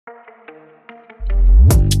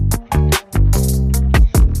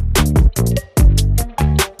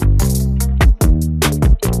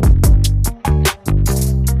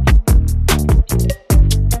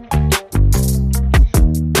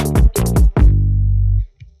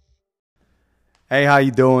Hey, how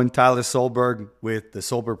you doing? Tyler Solberg with the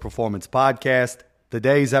Solberg Performance Podcast.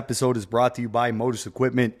 Today's episode is brought to you by Modus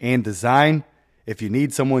Equipment and Design. If you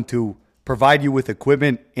need someone to provide you with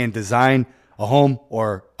equipment and design a home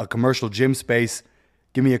or a commercial gym space,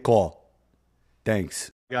 give me a call.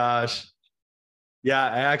 Thanks. Gosh. Yeah,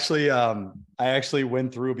 I actually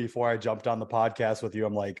went through before I jumped on the podcast with you.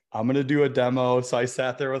 I'm like, I'm going to do a demo. So I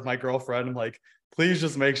sat there with my girlfriend. I'm like, please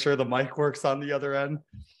just make sure the mic works on the other end.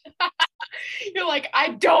 You're like, I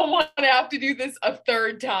don't want to have to do this a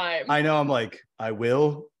third time. I know. I'm like, I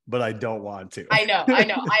will, but I don't want to. I know. I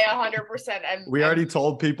 100% am. We already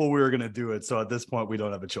told people we were going to do it. So at this point, we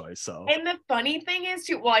don't have a choice. So. And the funny thing is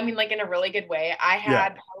too, well, I mean, like in a really good way, I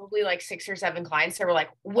had probably like 6 or 7 clients that were like,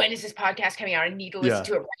 when is this podcast coming out? I need to listen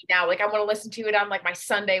to it right now. Like I want to listen to it on like my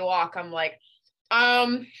Sunday walk. I'm like,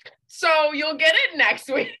 so you'll get it next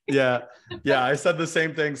week. Yeah. I said the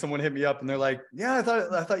same thing. Someone hit me up and they're like, yeah, I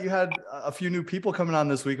thought you had a few new people coming on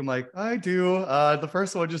this week. I'm like, I do. The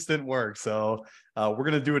first one just didn't work. So we're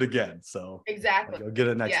going to do it again. So exactly. You'll get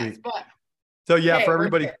it next week. But, so yeah, for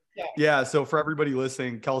everybody. So for everybody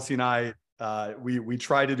listening, Kelsey and I, we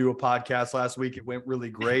tried to do a podcast last week. It went really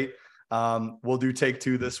great. We'll do take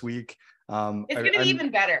 2 this week. It's going to be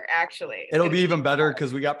even better, actually. It'll be even better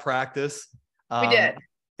because we got practice. We did.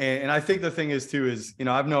 And I think the thing is too, is,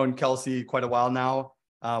 I've known Kelsey quite a while now.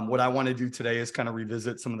 What I want to do today is kind of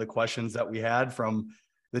revisit some of the questions that we had from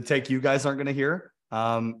the take you guys aren't going to hear.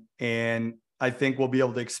 And I think we'll be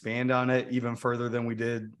able to expand on it even further than we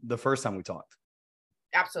did the first time we talked.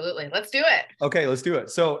 Absolutely. Let's do it. Okay, let's do it.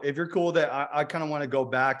 So if you're cool with that, I kind of want to go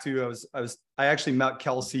back to, I actually met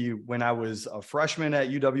Kelsey when I was a freshman at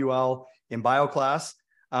UWL in bio class.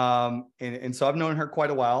 And so I've known her quite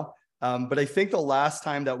a while. But I think the last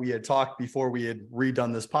time that we had talked before we had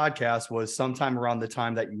redone this podcast was sometime around the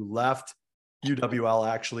time that you left UWL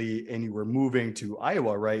actually, and you were moving to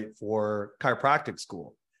Iowa, right, for chiropractic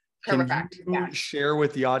school. Correct. Can you share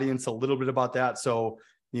with the audience a little bit about that? So,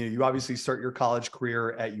 you obviously start your college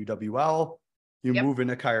career at UWL, you move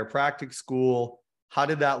into chiropractic school. How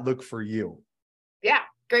did that look for you? Yeah.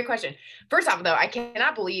 Great question. First off, though, I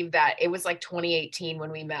cannot believe that it was like 2018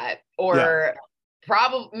 when we met, or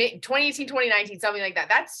probably 2018, 2019, something like that.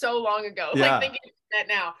 That's so long ago. Yeah. Like thinking that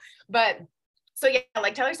now. But so yeah,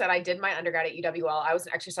 like Tyler said, I did my undergrad at UWL. I was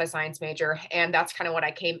an exercise science major, and that's kind of what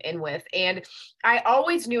I came in with. And I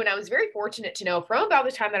always knew, and I was very fortunate to know from about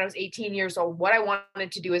the time that I was 18 years old, what I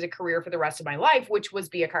wanted to do as a career for the rest of my life, which was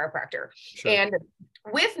be a chiropractor. Sure. And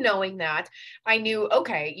with knowing that, I knew,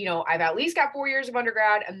 okay, I've at least got 4 years of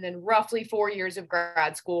undergrad and then roughly 4 years of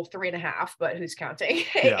grad school, 3.5, but who's counting?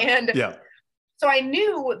 So I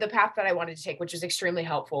knew the path that I wanted to take, which was extremely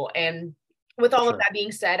helpful. And with all of that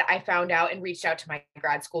being said, I found out and reached out to my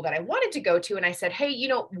grad school that I wanted to go to. And I said, hey,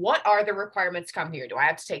 what are the requirements to come here? Do I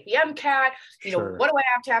have to take the MCAT? What do I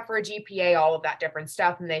have to have for a GPA? All of that different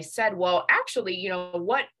stuff. And they said, well, actually,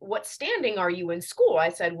 what standing are you in school? I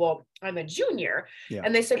said, well, I'm a junior. Yeah.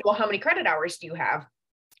 And they said, well, how many credit hours do you have?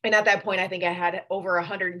 And at that point, I think I had over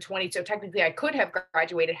 120. So technically I could have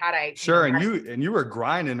graduated had I. Sure. And you were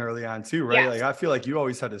grinding early on too, right? Like I feel like you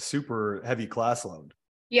always had a super heavy class load.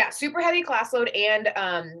 Yeah. Super heavy class load. And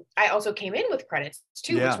I also came in with credits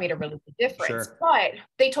too, which made a really big difference. Sure. But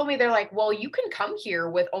they told me, they're like, well, you can come here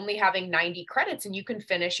with only having 90 credits and you can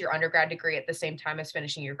finish your undergrad degree at the same time as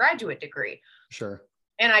finishing your graduate degree. Sure.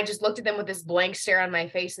 And I just looked at them with this blank stare on my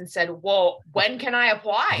face and said, well, when can I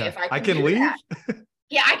apply? If I can leave?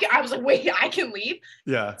 Yeah, I was like, wait, I can leave?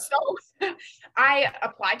 Yeah. So I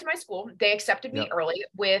applied to my school. They accepted me early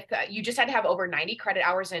with, you just had to have over 90 credit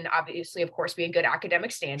hours and obviously, of course, be in good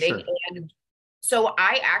academic standing. Sure. And so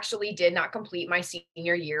I actually did not complete my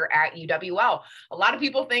senior year at UWL. A lot of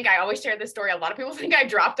people think, I always share this story, a lot of people think I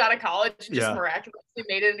dropped out of college and just miraculously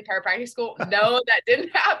made it into chiropractic school. No, that didn't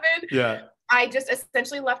happen. Yeah. I just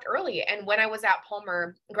essentially left early. And when I was at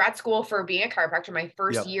Palmer grad school for being a chiropractor, my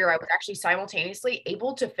first year, I was actually simultaneously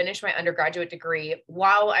able to finish my undergraduate degree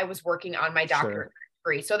while I was working on my doctorate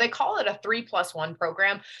degree. So they call it a 3+1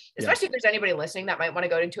 program, especially if there's anybody listening that might want to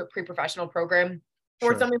go into a pre-professional program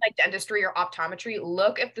or something like dentistry or optometry.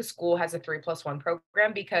 Look if the school has a 3+1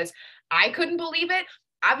 program, because I couldn't believe it.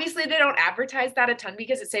 Obviously, they don't advertise that a ton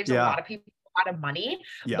because it saves a lot of people a lot of money.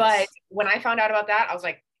 Yes. But when I found out about that, I was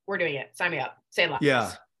like, we're doing it. Sign me up. Say less.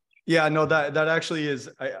 Yeah. Yeah, no, that actually is,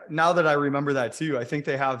 now that I remember that too, I think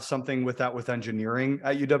they have something with that with engineering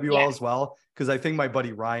at UWL as well. Cause I think my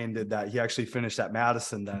buddy Ryan did that. He actually finished at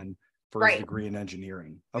Madison then for his degree in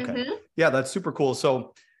engineering. Okay. Mm-hmm. Yeah, that's super cool.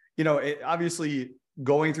 So, obviously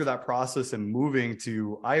going through that process and moving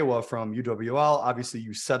to Iowa from UWL, obviously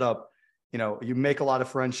you set up you make a lot of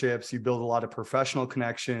friendships, you build a lot of professional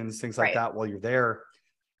connections, things like that while you're there.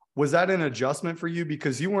 Was that an adjustment for you?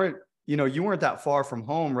 Because you weren't that far from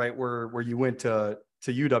home, right? Where you went to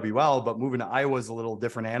UWL, but moving to Iowa is a little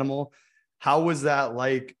different animal. How was that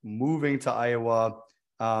like moving to Iowa,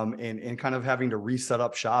 and kind of having to reset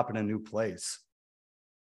up shop in a new place?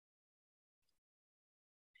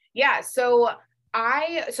 Yeah. So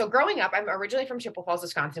growing up, I'm originally from Chippewa Falls,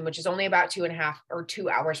 Wisconsin, which is only about 2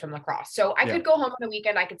 hours from La Crosse. So I could go home on the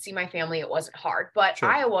weekend. I could see my family. It wasn't hard, but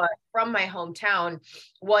Iowa from my hometown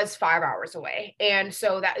was 5 hours away. And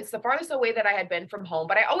so that it's the farthest away that I had been from home,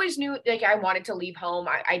 but I always knew like I wanted to leave home.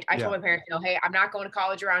 I told my parents, hey, I'm not going to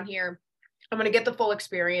college around here. I'm going to get the full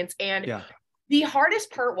experience. And the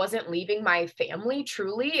hardest part wasn't leaving my family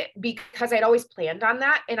truly, because I'd always planned on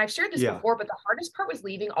that. And I've shared this before, but the hardest part was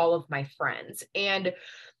leaving all of my friends. And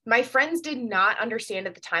my friends did not understand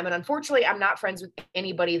at the time. And unfortunately, I'm not friends with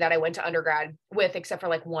anybody that I went to undergrad with, except for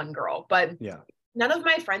like one girl, but none of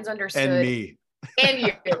my friends understood. And me. And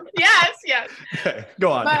you. Yes. Okay,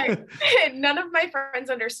 go on. But none of my friends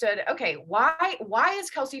understood, okay, why is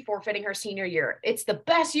Kelsey forfeiting her senior year? It's the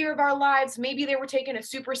best year of our lives. Maybe they were taking a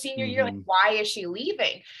super senior year. Like, why is she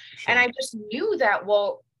leaving? And I just knew that,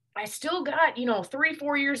 well, I still got,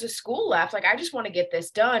 3-4 years of school left. Like, I just want to get this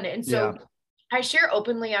done. And so I share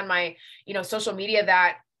openly on my, social media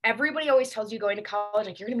that everybody always tells you going to college,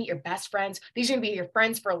 like you're going to meet your best friends. These are going to be your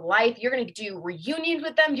friends for life. You're going to do reunions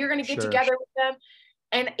with them. You're going to get together with them.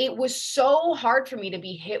 And it was so hard for me to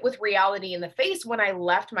be hit with reality in the face when I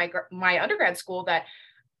left my undergrad school that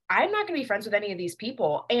I'm not going to be friends with any of these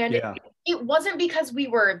people. And it wasn't because we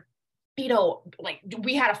were, like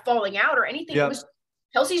we had a falling out or anything. It was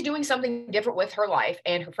Kelsey's doing something different with her life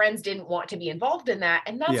and her friends didn't want to be involved in that.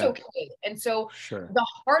 And that's okay. And so the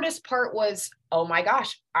hardest part was, oh my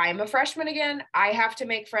gosh, I'm a freshman again. I have to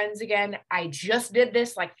make friends again. I just did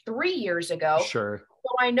this like 3 years ago. So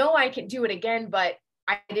I know I can do it again, but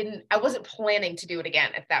I wasn't planning to do it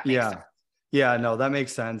again, if that makes sense. Yeah, no, that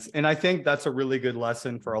makes sense. And I think that's a really good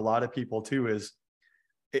lesson for a lot of people too, is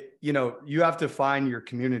you have to find your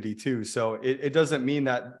community too. So it doesn't mean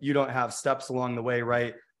that you don't have steps along the way,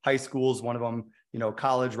 right? High school is one of them,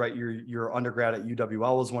 college, right? Your undergrad at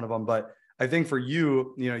UWL was one of them. But I think for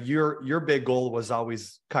you, your big goal was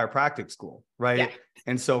always chiropractic school, right? Yeah.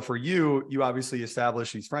 And so for you obviously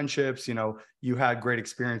established these friendships, you had great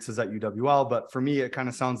experiences at UWL, but for me, it kind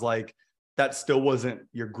of sounds like that still wasn't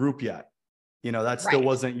your group yet. That still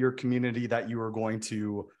wasn't your community that you were going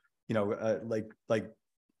to, like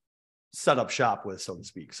set up shop with, so to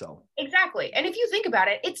speak. So exactly. And if you think about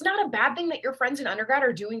it, it's not a bad thing that your friends in undergrad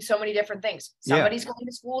are doing so many different things. Somebody's going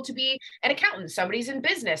to school to be an accountant, somebody's in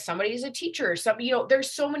business, somebody's a teacher,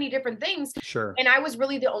 there's so many different things. And I was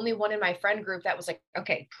really the only one in my friend group that was like,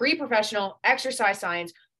 okay, pre-professional, exercise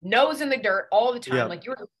science, nose in the dirt all the time. Like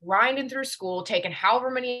you were grinding through school, taking however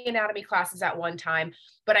many anatomy classes at one time.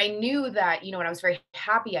 But I knew that, and I was very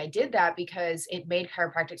happy I did that because it made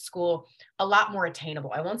chiropractic school a lot more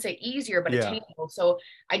attainable. I won't say easier, but attainable. So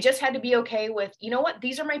I just had to be okay with,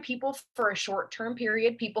 these are my people for a short-term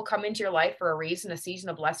period. People come into your life for a reason, a season,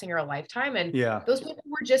 a blessing, or a lifetime. And those people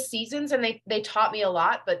were just seasons and they taught me a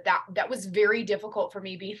lot, but that was very difficult for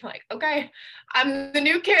me being like, okay, I'm the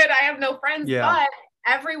new kid. I have no friends, but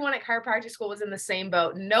everyone at chiropractic school was in the same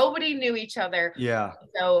boat. Nobody knew each other.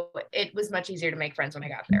 So it was much easier to make friends when I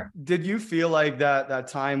got there. Did you feel like that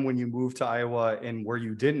time when you moved to Iowa and where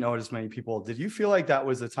you didn't notice many people, did you feel like that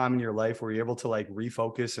was a time in your life where you're able to like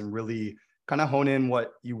refocus and really kind of hone in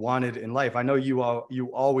what you wanted in life? I know you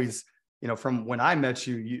always, from when I met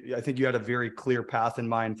you, I think you had a very clear path in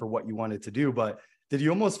mind for what you wanted to do, but did you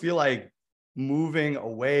almost feel like moving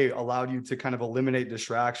away allowed you to kind of eliminate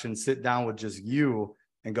distractions, sit down with just you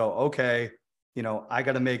and go, okay, I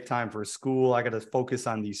got to make time for school. I got to focus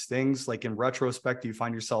on these things. Like in retrospect, do you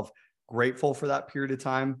find yourself grateful for that period of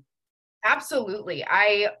time? Absolutely.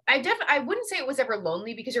 I wouldn't say it was ever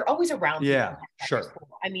lonely because you're always around. Yeah, sure.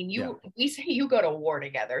 I mean, we say you go to war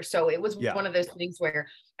together. So it was one of those things where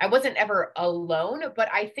I wasn't ever alone, but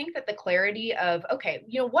I think that the clarity of, okay,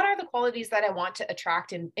 what are the qualities that I want to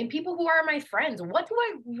attract in people who are my friends? What do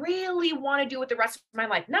I really want to do with the rest of my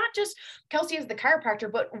life? Not just Kelsey as the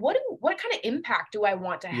chiropractor, but what kind of impact do I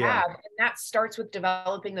want to have? And that starts with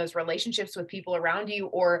developing those relationships with people around you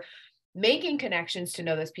or making connections to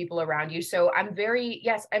know those people around you. So I'm very,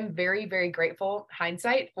 very grateful,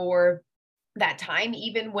 hindsight, for that time.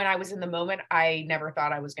 Even when I was in the moment, I never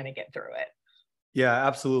thought I was going to get through it. Yeah,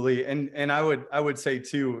 absolutely. And I would say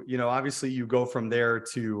too, obviously you go from there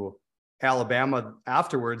to Alabama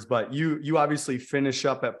afterwards, but you obviously finish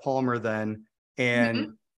up at Palmer then.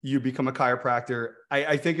 And you become a chiropractor.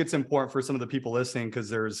 I think it's important for some of the people listening, because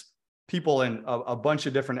there's people in a bunch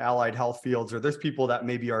of different allied health fields, or there's people that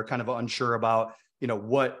maybe are kind of unsure about,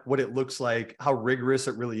 what it looks like, how rigorous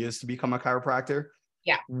it really is to become a chiropractor.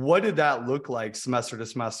 Yeah. What did that look like semester to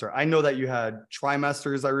semester? I know that you had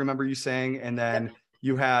trimesters, I remember you saying, and then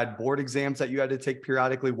you had board exams that you had to take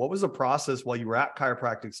periodically. What was the process while you were at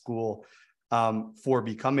chiropractic school for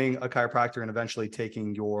becoming a chiropractor and eventually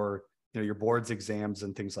taking your boards exams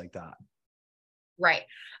and things like that? Right.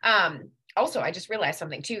 Also, I just realized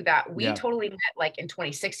something too, that we totally met like in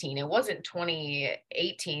 2016. It wasn't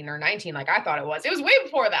 2018 or 19 like I thought it was. It was way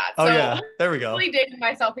before that. Oh, yeah. There we go. I'm really dating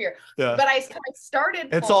myself here. Yeah. But I started.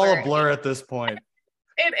 It's all a blur at this point.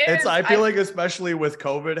 It is. I feel like, especially with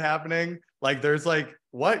COVID happening, like there's like,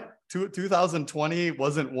 what, 2020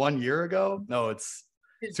 wasn't 1 year ago? No, it's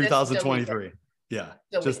 2023. Yeah.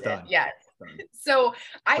 Just done. Yeah. So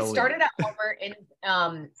I started at Palmer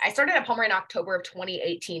in October of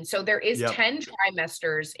 2018. So there is 10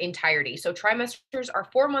 trimesters entirety. So trimesters are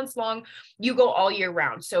 4 months long. You go all year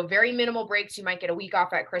round. So very minimal breaks. You might get a week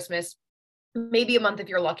off at Christmas, maybe a month if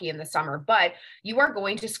you're lucky in the summer, but you are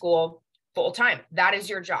going to school full time. That is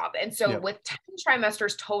your job. And so with 10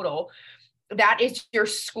 trimesters total, that is your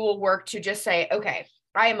school work to just say, okay,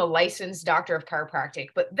 I am a licensed doctor of chiropractic.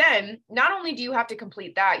 But then not only do you have to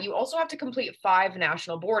complete that, you also have to complete 5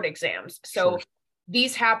 national board exams. So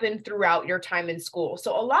these happen throughout your time in school.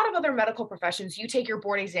 So a lot of other medical professions, you take your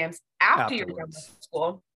board exams after you're done with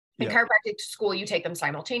school. In chiropractic school, you take them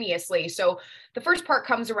simultaneously. So the first part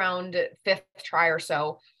comes around 5th try or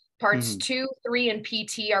so. Parts 2, 3, and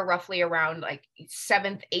PT are roughly around like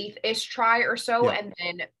 7th, 8th-ish try or so. And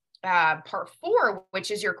then part 4,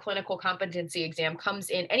 which is your clinical competency exam,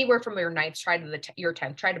 comes in anywhere from your 9th try to your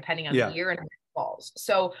 10th try, depending on the year and how it falls.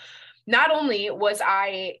 So not only was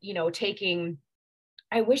I, taking,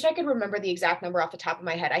 I wish I could remember the exact number off the top of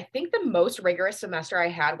my head. I think the most rigorous semester I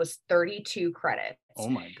had was 32 credits. Oh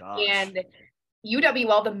my gosh. And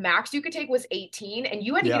UWL, the max you could take was 18, and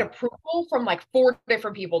you had to get approval from like 4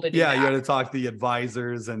 different people to do that. You had to talk to the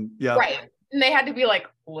advisors and right. And they had to be like,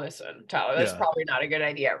 listen, Tyler, that's probably not a good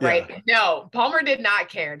idea, right? No, Palmer did not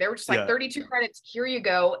care. They were just like 32 credits, here you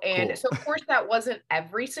go. And so of course that wasn't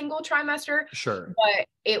every single trimester, but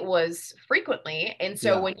it was frequently. And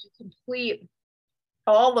so when you complete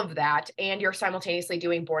all of that and you're simultaneously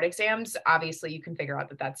doing board exams, obviously you can figure out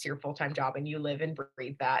that that's your full-time job and you live and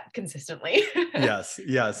breathe that consistently.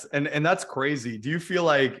 Yes. And that's crazy. Do you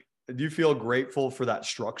feel grateful for that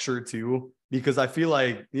structure too? Because I feel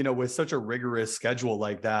like, with such a rigorous schedule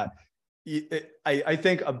like that, I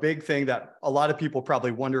think a big thing that a lot of people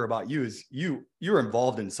probably wonder about you is you're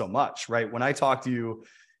involved in so much, right? When I talk to you,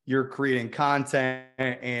 you're creating content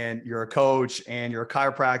and you're a coach and you're a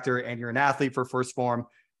chiropractor and you're an athlete for First Form.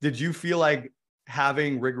 Did you feel like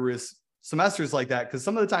having rigorous semesters like that? Because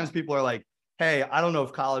some of the times people are like, hey, I don't know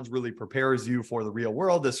if college really prepares you for the real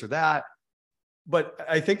world, this or that. But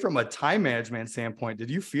I think from a time management standpoint, did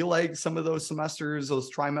you feel like some of those semesters,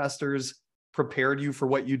 those trimesters prepared you for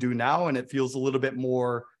what you do now? And it feels a little bit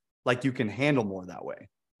more like you can handle more that way?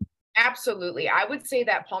 Absolutely. I would say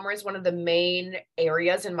that Palmer is one of the main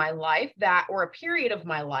areas in my life or a period of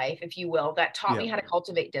my life, if you will, that taught me how to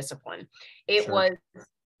cultivate discipline. It was,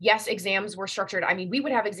 yes, exams were structured. I mean, we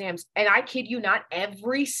would have exams, and I kid you not,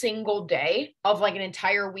 every single day of like an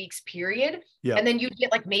entire week's period. And then you'd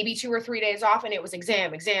get like maybe 2 or 3 days off, and it was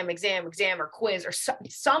exam, or quiz or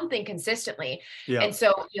something consistently. And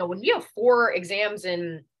so, when you have 4 exams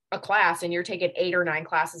in a class and you're taking 8 or 9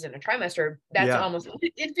 classes in a trimester, that's almost,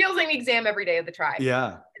 it feels like an exam every day of the tri.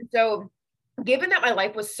 And so given that my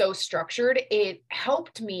life was so structured, it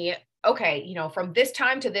helped me, okay, from this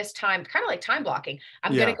time to this time, kind of like time blocking.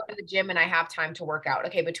 I'm going to go to the gym and I have time to work out.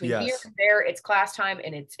 Okay. Between here and there, it's class time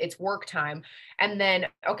and it's work time. And then,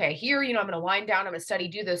 okay, here, I'm going to wind down, I'm going to study,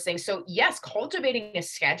 do those things. So yes, cultivating a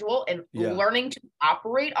schedule and learning to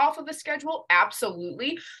operate off of a schedule.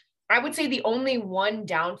 Absolutely. I would say the only one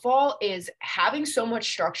downfall is having so much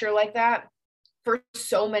structure like that for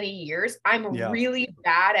so many years. I'm really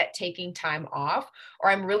bad at taking time off, or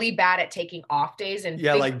I'm really bad at taking off days and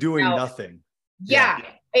like doing nothing.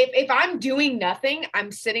 If I'm doing nothing, I'm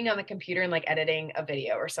sitting on the computer and like editing a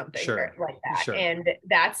video or something like that. And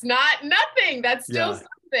that's not nothing. That's still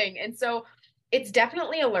something. And so it's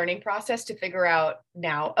definitely a learning process to figure out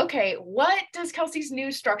now, okay, what does Kelsey's new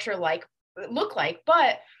structure look like?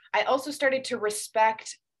 But I also started to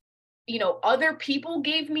respect, other people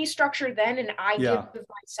gave me structure then, and I give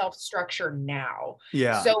myself structure now.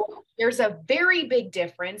 So there's a very big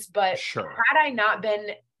difference, but had I not been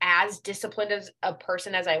as disciplined as a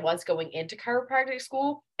person as I was going into chiropractic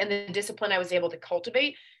school, and the discipline I was able to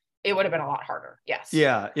cultivate, it would have been a lot harder. Yes.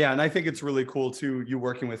 Yeah. Yeah. And I think it's really cool too, you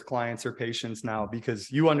working with clients or patients now,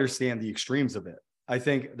 because you understand the extremes of it. I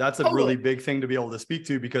think that's a really big thing to be able to speak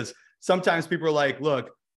to, because sometimes people are like,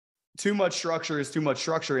 look, too much structure is too much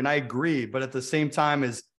structure. And I agree. But at the same time,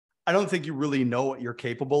 I don't think you really know what you're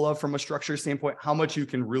capable of from a structure standpoint, how much you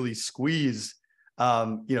can really squeeze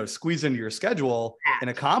into your schedule and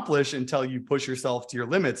accomplish until you push yourself to your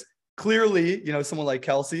limits. Clearly, someone like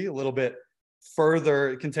Kelsey, a little bit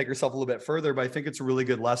further, can take herself a little bit further, but I think it's a really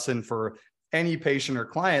good lesson for any patient or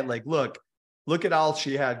client. Like, look at all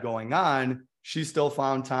she had going on. She still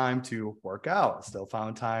found time to work out, still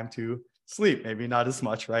found time to sleep, maybe not as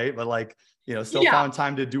much, right? But still found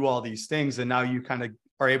time to do all these things. And now you kind of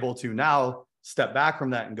are able to now step back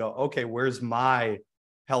from that and go, okay, where's my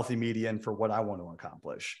healthy median for what I want to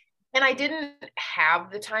accomplish? And I didn't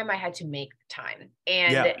have the time, I had to make the time.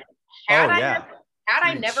 And had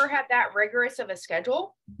I never had that rigorous of a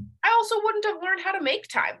schedule, I also wouldn't have learned how to make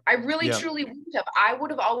time. I really, truly wouldn't have. I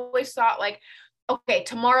would have always thought like, okay,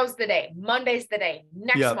 tomorrow's the day, Monday's the day,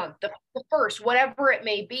 next month, the first, whatever it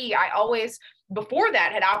may be. I always, before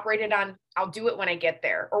that, had operated on, I'll do it when I get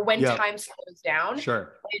there, or when time slows down.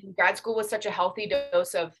 Sure. And grad school was such a healthy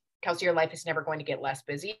dose of, Kelsey, your life is never going to get less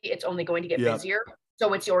busy. It's only going to get busier.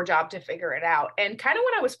 So it's your job to figure it out. And kind of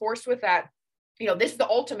when I was forced with that, this is the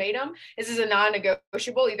ultimatum. This is a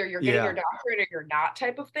non-negotiable. Either you're getting your doctorate or you're not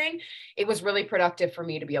type of thing. It was really productive for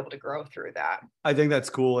me to be able to grow through that. I think that's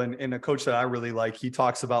cool. And a coach that I really like, he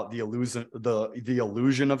talks about the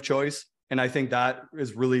illusion of choice. And I think that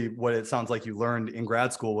is really what it sounds like you learned in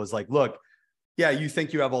grad school was like, look, you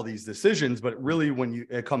think you have all these decisions, but really when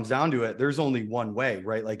it comes down to it, there's only one way,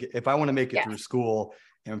 right? Like if I want to make it through school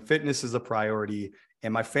and fitness is a priority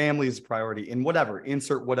and my family is a priority and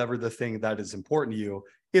insert whatever the thing that is important to you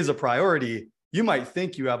is a priority, you might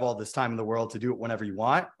think you have all this time in the world to do it whenever you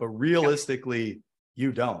want, but realistically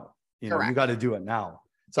you don't, you got to do it now.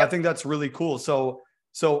 So I think that's really cool. So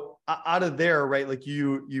out of there, right? Like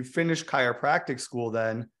you finished chiropractic school,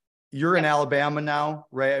 then you're in Alabama now,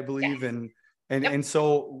 right? I believe. And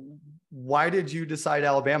so why did you decide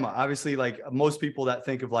Alabama? Obviously, like most people that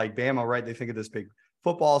think of like Bama, right? They think of this big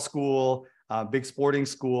football school, big sporting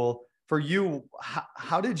school. For you,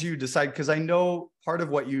 how did you decide? Because I know part of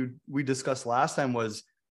what we discussed last time was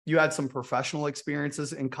you had some professional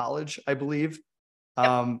experiences in college, I believe,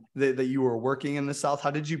 that you were working in the South.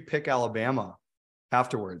 How did you pick Alabama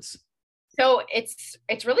afterwards? So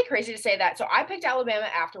it's really crazy to say that. So I picked Alabama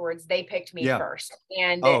afterwards. They picked me first.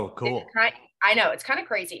 And cool. I know it's kind of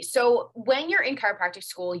crazy. So when you're in chiropractic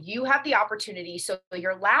school, you have the opportunity. So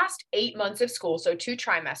your last 8 months of school, so 2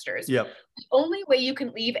 trimesters, the only way you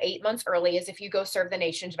can leave 8 months early is if you go serve the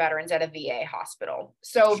nation's veterans at a VA hospital.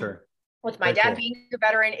 So with my dad being a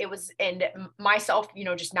veteran, it was, and myself,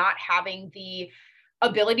 just not having the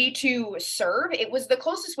ability to serve, it was the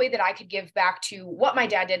closest way that I could give back to what my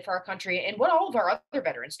dad did for our country and what all of our other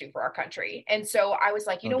veterans do for our country. And so I was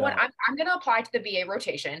like, you know what, I'm going to apply to the VA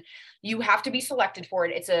rotation. You have to be selected for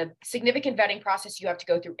it. It's a significant vetting process. You have to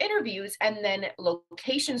go through interviews, and then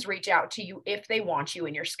locations reach out to you if they want you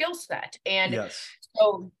in your skill set. And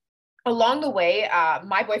so along the way,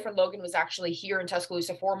 my boyfriend Logan was actually here in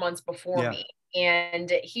Tuscaloosa 4 months before me. And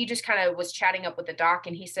he just kind of was chatting up with the doc,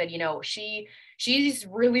 and he said, she's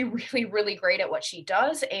really, really, really great at what she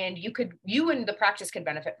does. And you and the practice could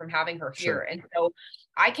benefit from having her here. And so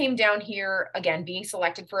I came down here again, being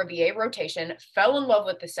selected for a VA rotation, fell in love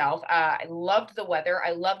with the South. I loved the weather.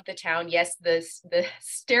 I loved the town. Yes. The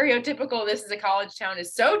stereotypical, this is a college town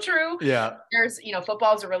is so true. Yeah. There's,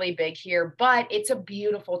 footballs are really big here, but it's a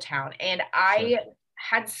beautiful town. And I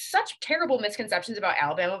had such terrible misconceptions about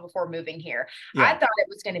Alabama before moving here. I thought it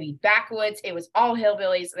was going to be backwoods. It was all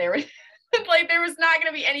hillbillies. There was there was not going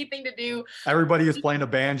to be anything to do. Everybody was playing a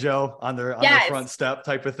banjo on their front step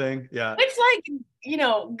type of thing. Yeah. It's like,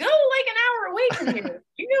 go like an hour away from here.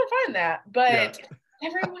 You're going to find that. But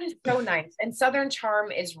everyone is so nice, and Southern charm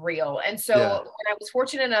is real. And so when I was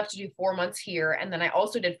fortunate enough to do 4 months here, and then I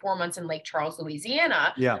also did 4 months in Lake Charles,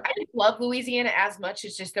 Louisiana. I didn't love Louisiana as much.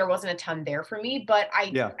 It's just, there wasn't a ton there for me, but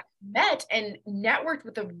I met and networked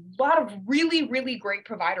with a lot of really, really great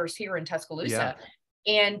providers here in Tuscaloosa.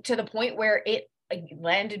 And to the point where it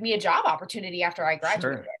landed me a job opportunity after I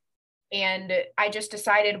graduated. And I just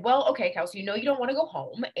decided, well, okay, Kelsey, you don't want to go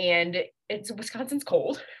home. And Wisconsin's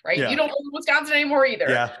cold, right? Yeah. You don't live in Wisconsin anymore either.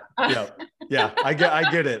 Yeah. Yeah. Yeah. I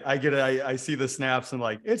get it. I see the snaps and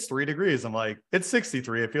like, it's 3 degrees. I'm like, it's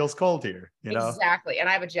 63. It feels cold here, you know? Exactly. And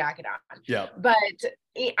I have a jacket on. Yeah. But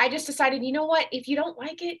I just decided, you know what? If you don't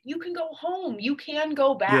like it, you can go home. You can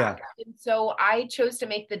go back. Yeah. And so I chose to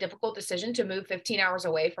make the difficult decision to move 15 hours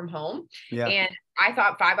away from home. Yeah. And I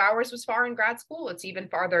thought 5 hours was far in grad school. It's even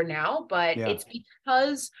farther now, but it's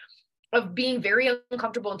because of being very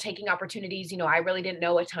uncomfortable and taking opportunities, I really didn't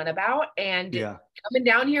know a ton about. And coming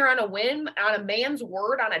down here on a whim, on a man's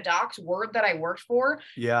word, on a doc's word that I worked for,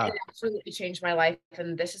 it absolutely changed my life.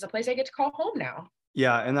 And this is a place I get to call home now.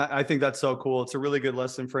 Yeah. And I think that's so cool. It's a really good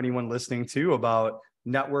lesson for anyone listening too about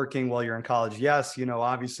networking while you're in college. Yes.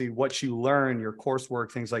 Obviously what you learn, your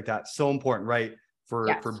coursework, things like that, so important, right?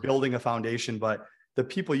 For building a foundation, but the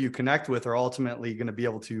people you connect with are ultimately going to be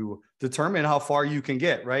able to determine how far you can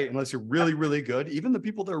get, right? Unless you're really, really good. Even the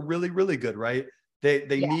people that are really, really good, right? They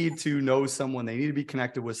need to know someone. They need to be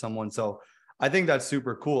connected with someone. So I think that's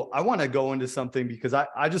super cool. I want to go into something because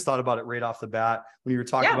I just thought about it right off the bat when you were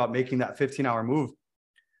talking about making that 15-hour move.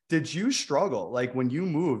 Did you struggle like when you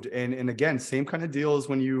moved? And again, same kind of deal as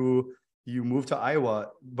when you moved to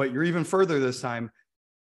Iowa, but you're even further this time.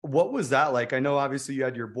 What was that like? I know obviously you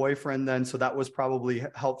had your boyfriend then, so that was probably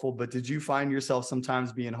helpful, but did you find yourself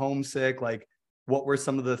sometimes being homesick? Like, what were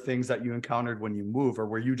some of the things that you encountered when you moved, or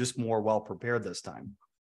were you just more well prepared this time?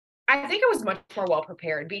 I think I was much more well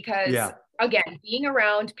prepared because again, being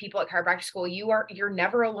around people at chiropractic school, you're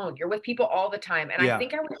never alone. You're with people all the time. And I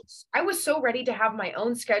think I was so ready to have my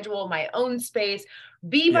own schedule, my own space,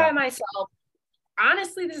 be by myself.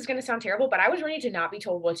 Honestly, this is going to sound terrible, but I was ready to not be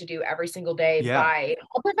told what to do every single day by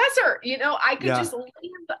a professor. I could just live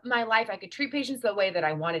my life. I could treat patients the way that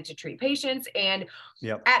I wanted to treat patients. And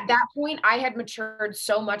at that point, I had matured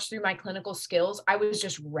so much through my clinical skills. I was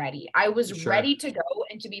just ready. I was ready to go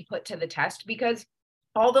and to be put to the test because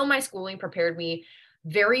although my schooling prepared me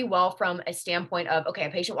very well from a standpoint of, okay, a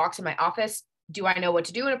patient walks in my office. Do I know what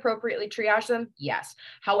to do and appropriately triage them? Yes.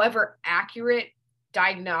 However, accurate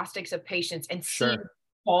diagnostics of patients and seeing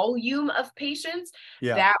volume of patients,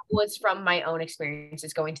 that was from my own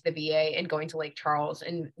experiences going to the VA and going to Lake Charles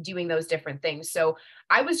and doing those different things. So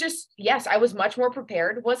I was just, I was much more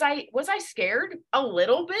prepared. Was I scared? A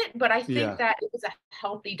little bit, but I think that it was a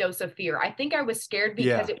healthy dose of fear. I think I was scared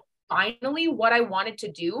because it was finally what I wanted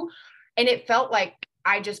to do. And it felt like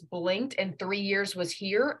I just blinked and 3 years was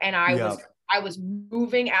here and I was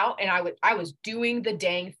moving out and I was doing the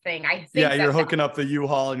dang thing. I think you're hooking up the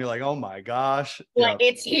U-Haul and you're like, oh my gosh. Like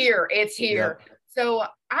it's here. So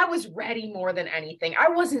I was ready more than anything. I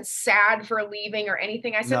wasn't sad for leaving or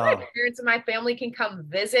anything. I said, my parents and my family can come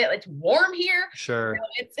visit. It's warm here. Sure.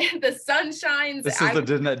 It's the sun shines. This is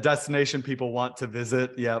the destination people want to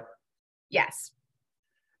visit. Yep. Yes.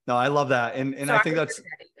 No, I love that. And so I think that's,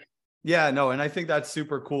 and I think that's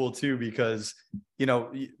super cool too, because,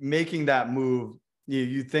 making that move,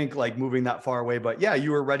 you think like moving that far away, but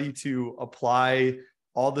you were ready to apply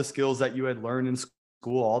all the skills that you had learned in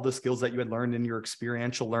school, all the skills that you had learned in your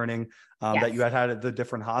experiential learning that you had at the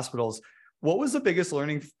different hospitals. What was the biggest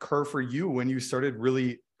learning curve for you when you started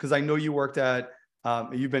really, because I know you worked at,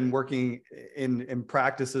 you've been working in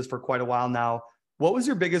practices for quite a while now. What was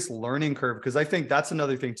your biggest learning curve? Because I think that's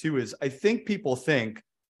another thing too, is I think people think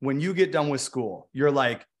when you get done with school, you're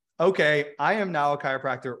like, okay, I am now a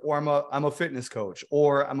chiropractor, or I'm a fitness coach,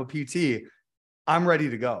 or I'm a PT. I'm ready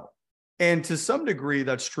to go. And to some degree,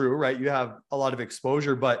 that's true, right? You have a lot of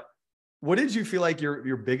exposure, but what did you feel like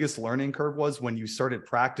your biggest learning curve was when you started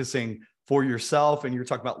practicing for yourself and you're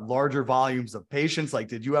talking about larger volumes of patients? Like,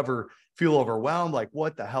 did you ever feel overwhelmed? Like,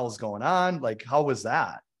 what the hell's going on? Like, how was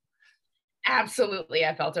that? Absolutely.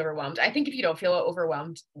 I felt overwhelmed. I think if you don't feel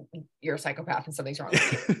overwhelmed, you're a psychopath and something's wrong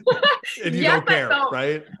with you. And you don't care,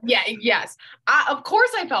 right? Yeah. Yes. Of course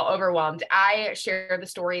I felt overwhelmed. I shared the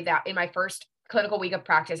story that in my first clinical week of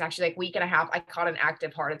practice, actually like week and a half, I caught an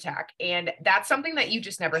active heart attack. And that's something that you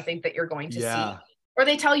just never think that you're going to see. Or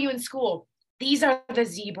they tell you in school, these are the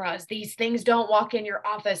zebras. These things don't walk in your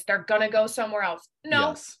office. They're going to go somewhere else.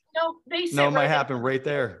 No, they sit it might happen right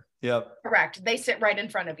there. Yep. Correct. They sit right in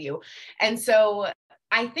front of you. And so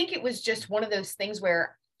I think it was just one of those things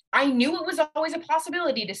where I knew it was always a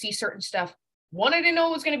possibility to see certain stuff. One, I didn't know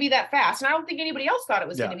it was going to be that fast. And I don't think anybody else thought it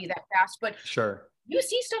was going to be that fast, but you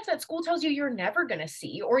see stuff that school tells you you're never going to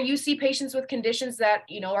see, or you see patients with conditions that,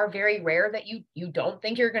 are very rare that you don't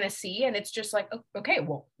think you're going to see. And it's just like, okay,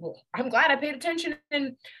 well, I'm glad I paid attention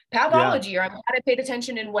in pathology, or I'm glad I paid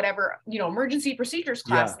attention in whatever, emergency procedures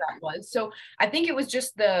class that was. So I think it was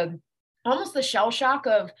just almost the shell shock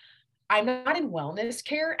of, I'm not in wellness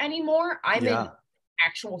care anymore. I'm in Yeah.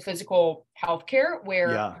 actual physical health care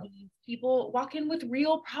where Yeah. these people walk in with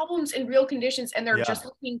real problems and real conditions and they're Yeah. just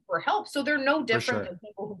looking for help. So they're no For different sure. than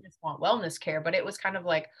people who just want wellness care. But it was kind of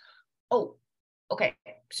like, oh, okay,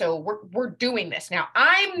 so we're doing this now.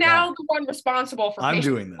 I'm Yeah. now the one responsible for I'm patients'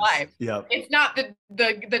 doing this. lives. Yep. It's not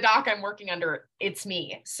the doc I'm working under, it's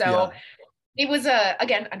me. So Yeah. it was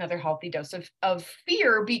again another healthy dose of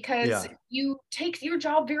fear because Yeah. you take your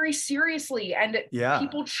job very seriously and Yeah.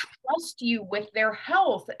 people trust you with their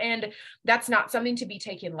health, and that's not something to be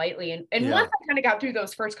taken lightly. And once Yeah. I kind of got through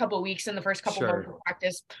those first couple of weeks and the first couple months Sure. of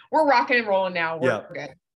practice, we're rocking and rolling now. We're Yeah.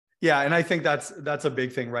 good. Yeah. And I think that's a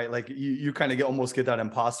big thing, right? Like you kind of almost get that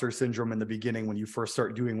imposter syndrome in the beginning when you first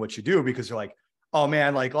start doing what you do, because you're like, oh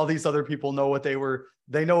man, like all these other people know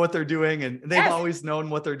they know what they're doing and they've Yes. always known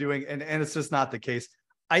what they're doing. And it's just not the case.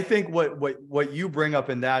 I think what you bring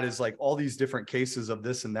up in that is like all these different cases of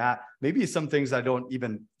this and that, maybe some things that don't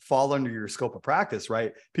even fall under your scope of practice,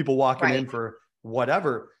 right? People walking Right. in for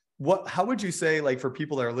whatever. How would you say, like, for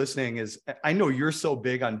people that are listening, is I know you're so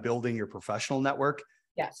big on building your professional network.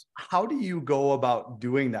 Yes. How do you go about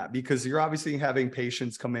doing that? Because you're obviously having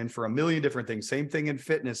patients come in for a million different things. Same thing in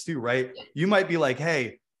fitness too, right? You might be like,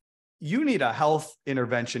 hey, you need a health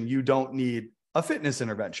intervention. You don't need a fitness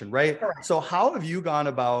intervention, right? Correct. So how have you gone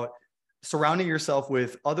about surrounding yourself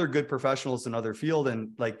with other good professionals in other field,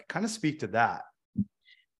 and like kind of speak to that?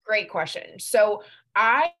 Great question. So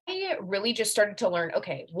I really just started to learn,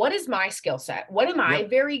 okay, what is my skill set? What am I Yep.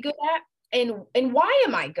 very good at? And why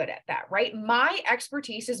am I good at that? Right. My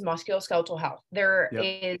expertise is musculoskeletal health. There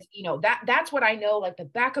Yep. is, that's what I know, like the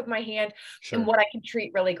back of my hand, and Sure. what I can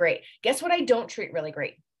treat really great. Guess what I don't treat really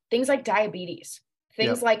great? Things like diabetes,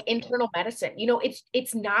 things Yep. like internal medicine.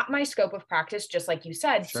 It's not my scope of practice, just like you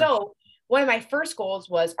said. Sure. So one of my first goals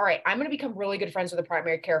was, all right, I'm going to become really good friends with a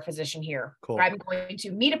primary care physician here. Cool. I'm going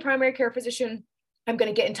to meet a primary care physician. I'm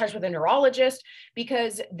going to get in touch with a neurologist,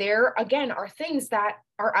 because there, again, are things that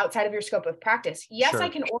are outside of your scope of practice. Yes, Sure. I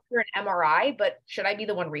can order an MRI, but should I be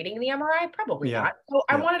the one reading the MRI? Probably Yeah. not. So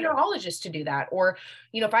I Yeah. want a neurologist to do that. Or,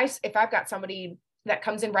 if I've got somebody that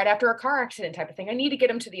comes in right after a car accident type of thing, I need to get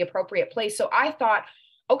them to the appropriate place. So I thought,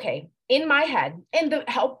 okay, in my head, and the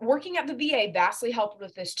help working at the VA vastly helped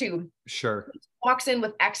with this too. Sure. Walks in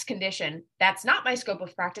with X condition, that's not my scope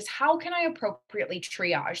of practice. How can I appropriately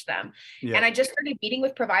triage them? Yeah. And I just started meeting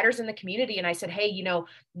with providers in the community, and I said, hey,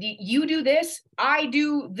 you do this, I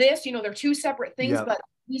do this, they're two separate things, Yep. but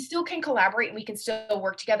we still can collaborate and we can still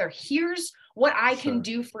work together. Here's what I Sure. can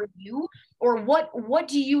do for you, or what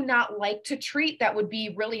do you not like to treat that would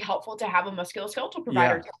be really helpful to have a musculoskeletal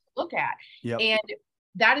provider Yeah. to look at. Yep. And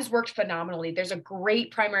that has worked phenomenally. There's a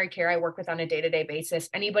great primary care I work with on a day-to-day basis.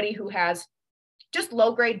 Anybody who has just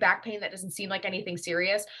low-grade back pain that doesn't seem like anything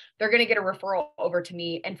serious, they're going to get a referral over to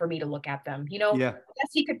me and for me to look at them. Yeah. Yes,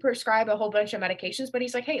 he could prescribe a whole bunch of medications, but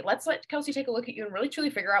he's like, hey, let's let Kelsey take a look at you and really truly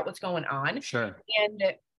figure out what's going on. Sure.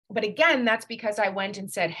 But again, that's because I went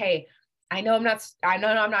and said, hey, I know I'm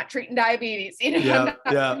not treating diabetes, I'm Yeah. not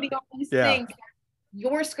Yeah. treating all these Yeah. things.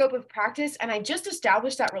 Your scope of practice. And I just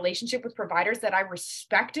established that relationship with providers that I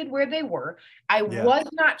respected where they were. I Yeah. was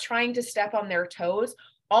not trying to step on their toes.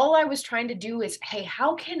 All I was trying to do is, hey,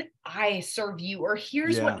 how can I serve you? Or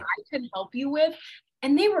here's what Yeah. I can help you with.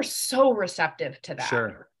 And they were so receptive to that.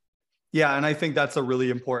 Sure. Yeah. And I think that's a really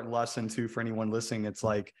important lesson too, for anyone listening. It's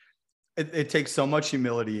like, it takes so much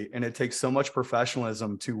humility and it takes so much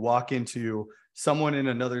professionalism to walk into someone in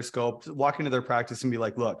another scope, walk into their practice and be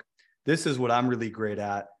like, look, this is what I'm really great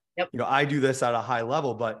at. Yep. I do this at a high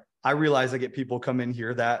level, but I realize I get people come in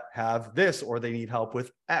here that have this, or they need help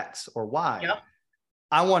with X or Y. Yep.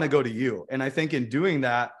 I want to go to you. And I think in doing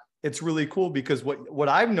that, it's really cool, because what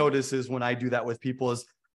I've noticed is when I do that with people is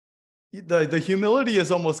the humility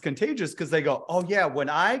is almost contagious, because they go, oh yeah, when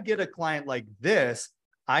I get a client like this,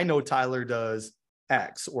 I know Tyler does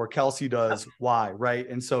X or Kelsey does Y, right?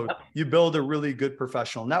 And so you build a really good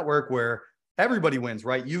professional network where everybody wins,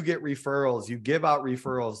 right? You get referrals, you give out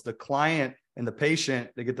referrals, the client and the patient,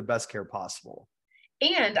 they get the best care possible.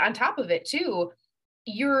 And on top of it too,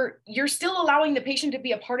 you're still allowing the patient to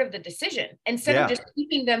be a part of the decision, instead of just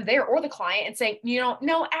keeping them there, or the client, and saying,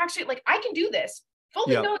 no, actually, like, I can do this.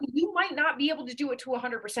 Fully knowing you might not be able to do it to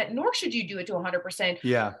 100%, nor should you do it to 100%.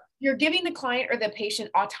 Yeah. You're giving the client or the patient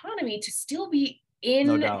autonomy to still be in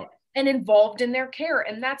No doubt. and involved in their care.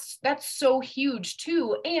 And that's so huge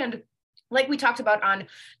too. And like we talked about on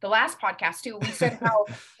the last podcast too, we said how,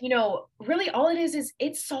 really all it is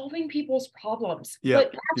it's solving people's problems,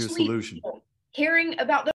 but actually caring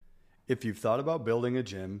about them. If you've thought about building a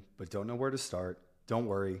gym, but don't know where to start, don't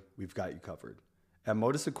worry, we've got you covered. At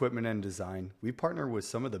Modus Equipment and Design, we partner with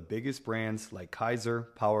some of the biggest brands like Kaiser,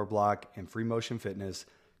 PowerBlock, and Free Motion Fitness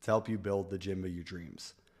to help you build the gym of your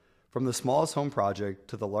dreams. From the smallest home project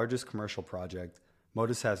to the largest commercial project,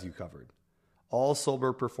 Modus has you covered. All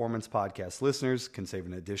Solberg Performance Podcast listeners can save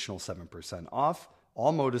an additional 7% off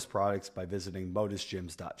all Modus products by visiting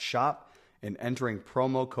modusgyms.shop and entering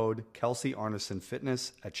promo code Kelsey Arneson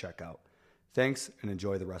Fitness at checkout. Thanks and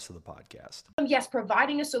enjoy the rest of the podcast. Yes,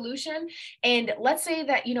 providing a solution. And let's say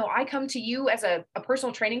that, I come to you as a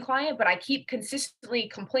personal training client, but I keep consistently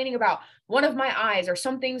complaining about one of my eyes or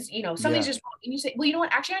some things, something's just wrong. And you say, well, you know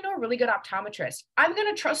what? Actually, I know a really good optometrist. I'm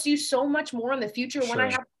going to trust you so much more in the future when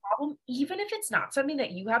I have a problem, even if it's not something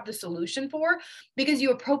that you have the solution for, because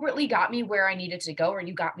you appropriately got me where I needed to go, or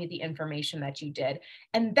you got me the information that you did.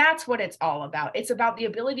 And that's what it's all about. It's about the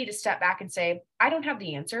ability to step back and say, I don't have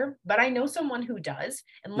the answer, but I know someone who does,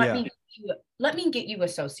 and let me get you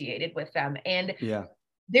associated with them. And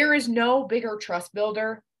there is no bigger trust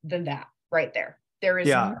builder than that right there. There is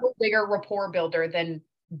no bigger rapport builder than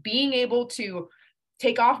being able to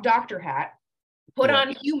take off doctor hat, put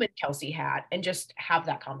on human Kelsey hat, and just have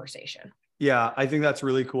that conversation. Yeah, I think that's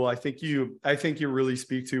really cool. I think you really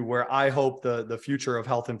speak to where I hope the future of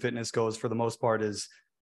health and fitness goes for the most part is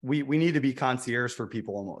we need to be concierge for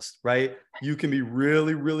people almost, right? You can be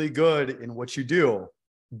really, really good in what you do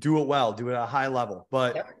it well, do it at a high level.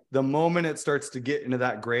 But the moment it starts to get into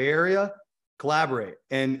that gray area, collaborate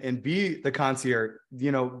and be the concierge.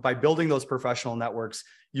 By building those professional networks,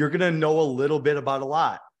 you're going to know a little bit about a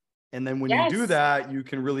lot. And then when you do that, you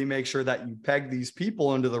can really make sure that you peg these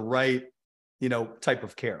people into the right, type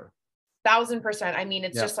of care. 1,000%. I mean,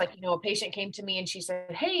 it's just like, a patient came to me and she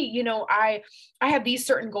said, hey, I have these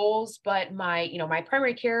certain goals, but my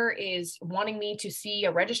primary care is wanting me to see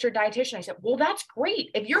a registered dietitian. I said, well, that's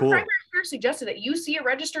great. If your primary care suggested that you see a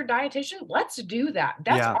registered dietitian, let's do that.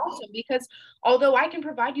 That's awesome, because although I can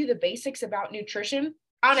provide you the basics about nutrition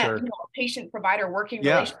on a patient provider working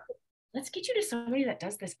relationship, let's get you to somebody that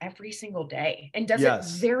does this every single day and does it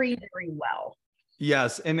very, very well.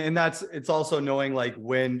 Yes. And it's also knowing like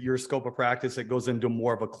when your scope of practice, it goes into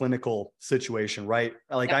more of a clinical situation, right?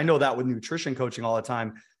 Like I know that with nutrition coaching all the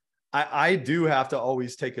time, I do have to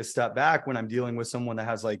always take a step back when I'm dealing with someone that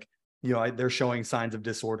has like, they're showing signs of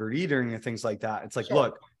disordered eating and things like that. It's like,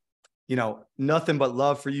 look, nothing but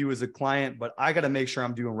love for you as a client, but I got to make sure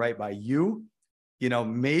I'm doing right by you.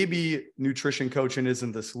 Maybe nutrition coaching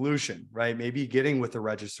isn't the solution, right? Maybe getting with a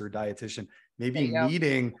registered dietitian, maybe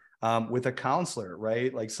meeting with a counselor,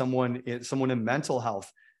 right? Like someone in mental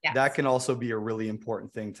health. That can also be a really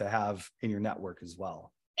important thing to have in your network as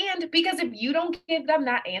well. And because if you don't give them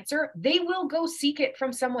that answer, they will go seek it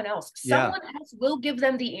from someone else. Someone else will give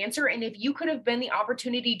them the answer. And if you could have been the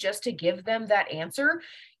opportunity just to give them that answer,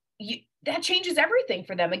 that changes everything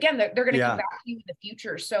for them. Again, they're going to come back to you in the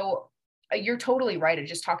future. So you're totally right. And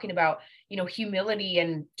just talking about, humility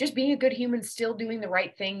and just being a good human, still doing the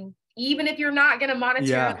right thing, even if you're not going to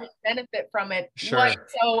monetarily benefit from it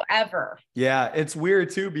whatsoever. Yeah. It's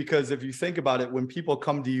weird too, because if you think about it, when people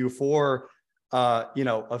come to you for,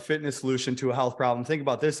 a fitness solution to a health problem, think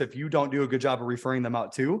about this. If you don't do a good job of referring them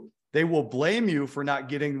out too, they will blame you for not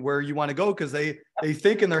getting where you want to go. Cause they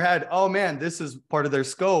think in their head, oh man, this is part of their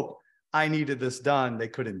scope. I needed this done. They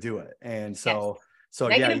couldn't do it. And so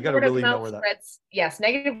negative you got to really know where that spreads. Yes.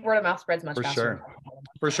 Negative word of mouth spreads much faster.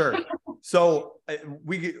 For sure. So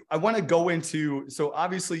I want to go into, so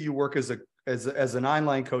obviously you work as an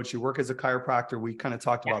online coach, you work as a chiropractor. We kind of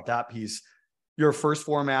talked about that piece. You're a first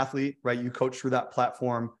form athlete, right? You coach through that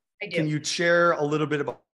platform. I do. Can you share a little bit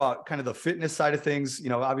about kind of the fitness side of things,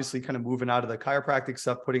 obviously kind of moving out of the chiropractic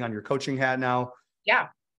stuff, putting on your coaching hat now? Yeah.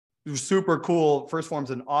 Super cool. First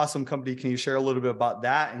Form's an awesome company. Can you share a little bit about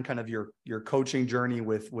that and kind of your coaching journey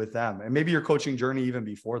with them, and maybe your coaching journey even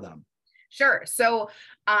before them? Sure. So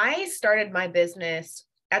I started my business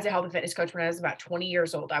as a health and fitness coach when I was about 20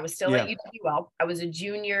 years old. I was still at UWL. I was a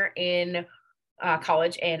junior in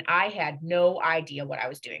college, and I had no idea what I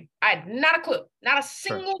was doing. I had not a clue, not a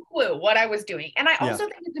single clue what I was doing. And I also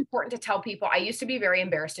think it's important to tell people, I used to be very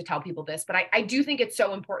embarrassed to tell people this, but I do think it's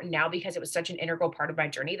so important now because it was such an integral part of my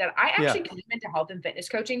journey that I actually came into health and fitness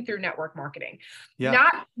coaching through network marketing.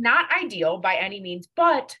 Not ideal by any means,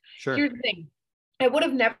 but here's the thing. I would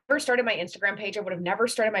have never started my Instagram page. I would have never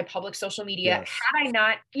started my public social media had I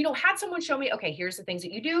not, had someone show me, okay, here's the things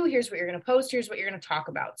that you do. Here's what you're going to post. Here's what you're going to talk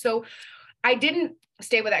about. So I didn't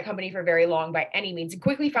stay with that company for very long by any means, and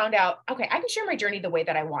quickly found out, okay, I can share my journey the way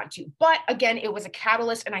that I want to. But again, it was a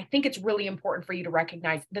catalyst. And I think it's really important for you to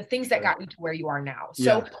recognize the things that got you to where you are now.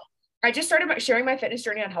 So I just started sharing my fitness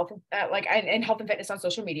journey on health, and health and fitness on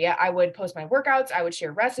social media. I would post my workouts. I would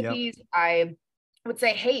share recipes. Yep. I would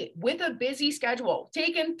say, hey, with a busy schedule,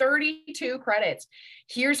 taking 32 credits,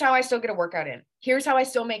 here's how I still get a workout in. Here's how I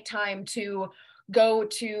still make time to go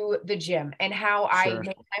to the gym and how I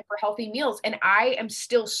make time for healthy meals. And I am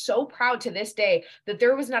still so proud to this day that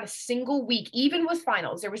there was not a single week, even with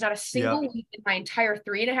finals, there was not a single week in my entire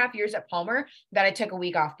 3.5 years at Palmer that I took a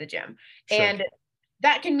week off the gym. And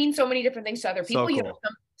that can mean so many different things to other people. So cool.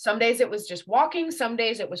 Some days it was just walking, some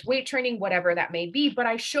days it was weight training, whatever that may be. But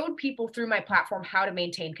I showed people through my platform how to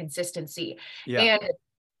maintain consistency. And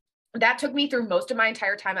that took me through most of my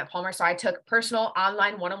entire time at Palmer. So I took personal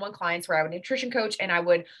online one-on-one clients where I would nutrition coach and I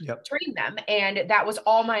would train them. And that was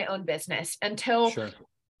all my own business until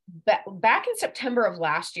back in September of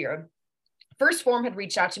last year. First Form had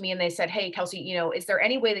reached out to me and they said, hey, Kelsey, is there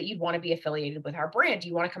any way that you'd want to be affiliated with our brand? Do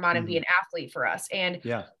you want to come on and be an athlete for us? And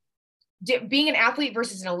being an athlete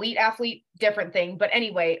versus an elite athlete, different thing. But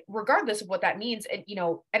anyway, regardless of what that means,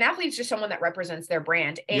 an athlete is just someone that represents their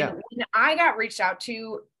brand. And when I got reached out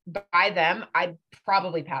to by them, I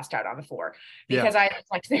probably passed out on the floor because I was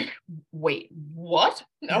like, wait, what?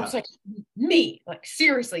 I was like, me, like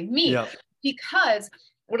seriously, me, because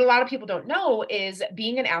what a lot of people don't know is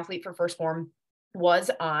being an athlete for First Form was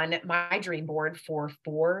on my dream board for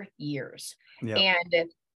 4 years. And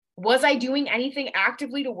was I doing anything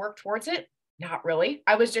actively to work towards it? Not really.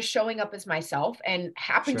 I was just showing up as myself and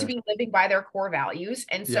happened to be living by their core values.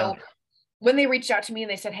 And so when they reached out to me and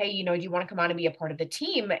they said, hey, do you want to come on and be a part of the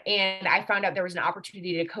team? And I found out there was an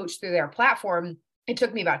opportunity to coach through their platform. It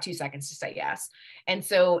took me about 2 seconds to say yes. And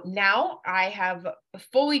so now I have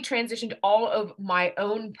fully transitioned all of my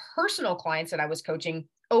own personal clients that I was coaching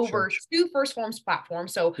over to First Form's platform.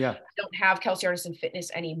 So I don't have Kelsey Arneson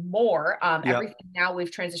Fitness anymore. Everything now we've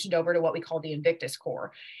transitioned over to what we call the Invictus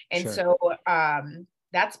Core. And so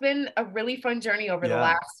that's been a really fun journey over the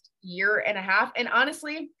last 1.5 years. And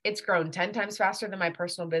honestly, it's grown 10 times faster than my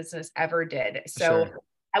personal business ever did. So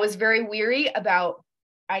I was very weary about,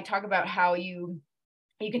 I talk about how you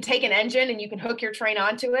can take an engine and you can hook your train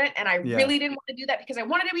onto it. And I really didn't want to do that because I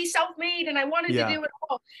wanted to be self-made and I wanted to do it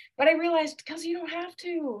all. But I realized, because you don't have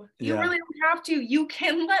to. You really don't have to. You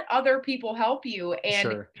can let other people help you.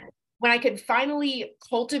 And when I could finally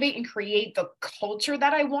cultivate and create the culture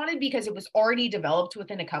that I wanted, because it was already developed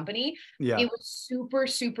within a company, it was super,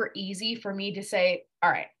 super easy for me to say,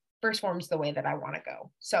 all right, First Form's the way that I want to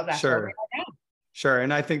go. So that's where we are now. Sure.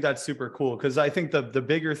 And I think that's super cool because I think the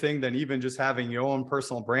bigger thing than even just having your own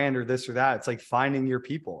personal brand or this or that, it's like finding your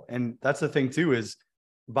people. And that's the thing too, is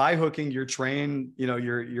by hooking your train,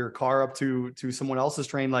 your car up to someone else's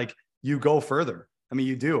train, like you go further. I mean,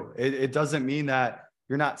 you do. It doesn't mean that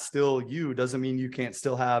you're not still you. It doesn't mean you can't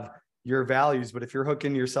still have your values, but if you're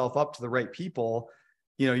hooking yourself up to the right people,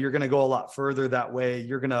 you're going to go a lot further that way.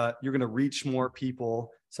 You're going to reach more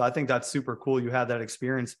people. So I think that's super cool. You had that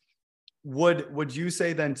experience. Would you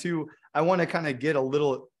say then too, I want to kind of get a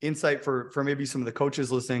little insight for maybe some of the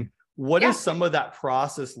coaches listening. What does some of that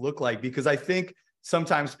process look like? Because I think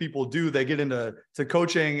sometimes people they get into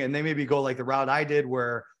coaching and they maybe go like the route I did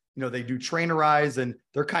where, they do trainerize and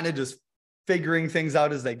they're kind of just figuring things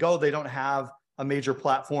out as they go. They don't have a major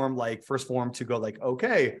platform like First Form to go like,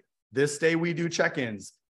 okay, this day we do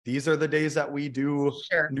check-ins. These are the days that we do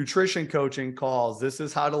nutrition coaching calls. This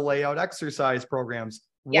is how to lay out exercise programs.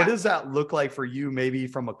 What does that look like for you, maybe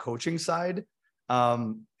from a coaching side,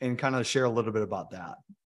 and kind of share a little bit about that?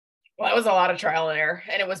 Well, it was a lot of trial and error,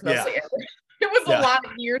 and it was mostly error. It was a lot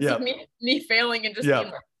of years of me failing and just being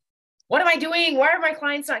like, what am I doing? Why are my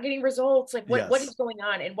clients not getting results? Like what is going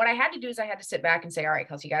on? And what I had to do is I had to sit back and say, all right,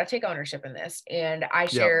 Kelsey, you got to take ownership in this. And I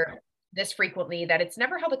share this frequently, that it's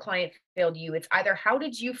never how the client failed you. It's either how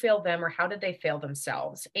did you fail them or how did they fail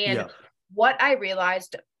themselves? And what I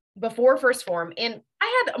realized before First Form, and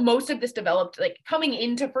I had most of this developed like coming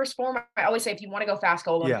into First Form. I always say, if you want to go fast,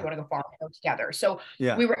 go alone. If you want to go far, go together. So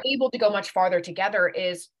we were able to go much farther together.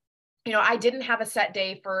 Is, I didn't have a set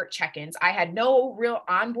day for check-ins. I had no real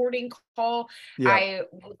onboarding call. I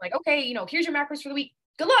was like, okay, here's your macros for the week.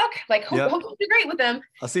 Good luck. Like, hope you do great with them.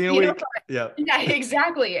 I'll see you in a week. Yeah,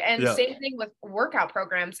 exactly. And same thing with workout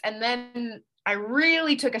programs. And then I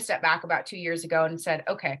really took a step back about 2 years ago and said,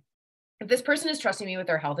 okay, if this person is trusting me with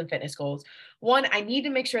their health and fitness goals, one, I need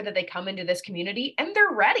to make sure that they come into this community and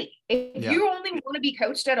they're ready. If you only want to be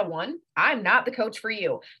coached at a 1, I'm not the coach for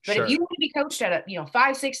you. But if you want to be coached at a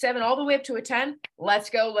 5, 6, 7, all the way up to a 10,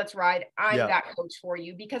 let's go, let's ride. I'm that coach for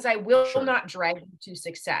you, because I will not drag you to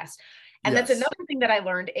success. And that's another thing that I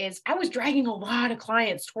learned is I was dragging a lot of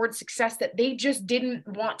clients towards success that they just didn't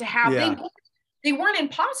want to have. They weren't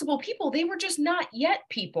impossible people. They were just not yet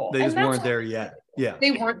people. They just weren't there yet. Yeah.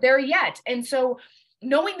 They weren't there yet. And so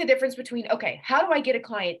knowing the difference between, okay, how do I get a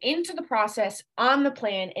client into the process, on the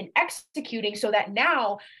plan, and executing, so that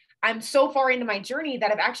now I'm so far into my journey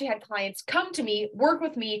that I've actually had clients come to me, work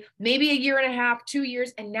with me, maybe a year and a half, 2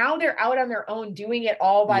 years, and now they're out on their own doing it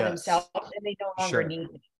all by themselves, and they no longer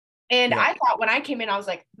need me. And I thought when I came in, I was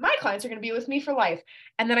like, my clients are going to be with me for life.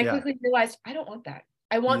 And then I quickly realized I don't want that.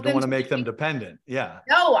 I want them to make them dependent. Yeah.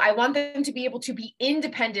 No, I want them to be able to be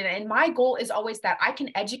independent. And my goal is always that I can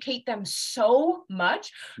educate them so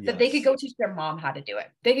much that they could go teach their mom how to do it.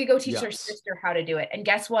 They could go teach their sister how to do it. And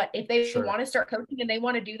guess what? If they want to start coaching and they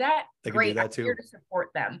want to do that, great. I'm here to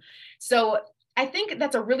support them. So I think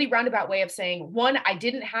that's a really roundabout way of saying, one, I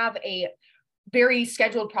didn't have a very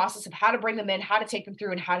scheduled process of how to bring them in, how to take them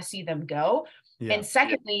through, and how to see them go. And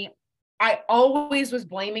secondly, I always was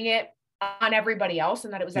blaming it on everybody else,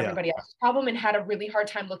 and that it was everybody else's problem, and had a really hard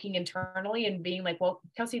time looking internally and being like, well,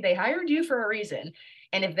 Kelsey, they hired you for a reason.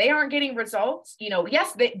 And if they aren't getting results,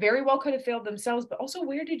 yes, they very well could have failed themselves, but also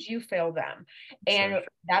where did you fail them? And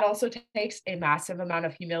that also takes a massive amount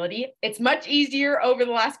of humility. It's much easier over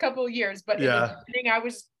the last couple of years, but in the beginning, I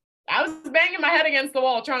was banging my head against the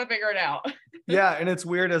wall trying to figure it out. Yeah. And it's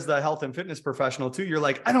weird as the health and fitness professional too. You're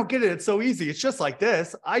like, I don't get it. It's so easy. It's just like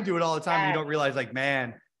this. I do it all the time. And you don't realize, like,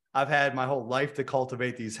 man, I've had my whole life to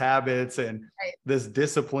cultivate these habits and this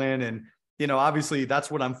discipline. And, obviously that's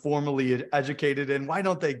what I'm formally educated in. Why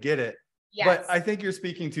don't they get it? Yes. But I think you're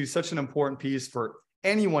speaking to such an important piece for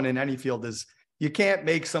anyone in any field is you can't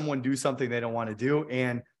make someone do something they don't want to do.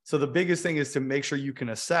 And so the biggest thing is to make sure you can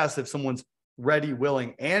assess if someone's ready,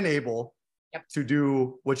 willing, and able to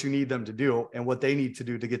do what you need them to do and what they need to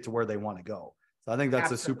do to get to where they want to go. So I think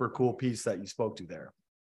that's a super cool piece that you spoke to there.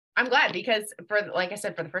 I'm glad, because like I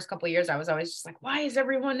said, for the first couple of years, I was always just like, why is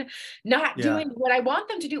everyone not doing what I want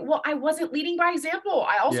them to do? Well, I wasn't leading by example.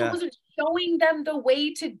 I also wasn't showing them the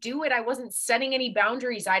way to do it. I wasn't setting any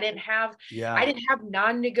boundaries. I didn't have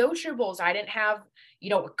non-negotiables. I didn't have,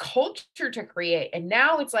 a culture to create. And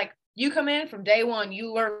now it's like, you come in from day one,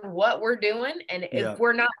 you learn what we're doing. And if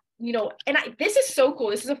we're not, this is so cool.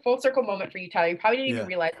 This is a full circle moment for you, Tyler. You probably didn't even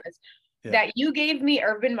realize this, that you gave me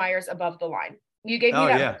Urban Meyer's Above the Line. You gave me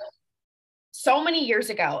that so many years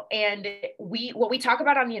ago. And what we talk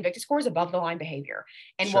about on the Invictus Core is above the line behavior.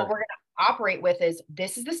 And what we're going to operate with is,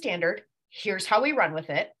 this is the standard. Here's how we run with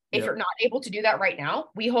it. If you're not able to do that right now,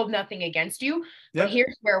 we hold nothing against you, but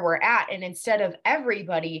here's where we're at. And instead of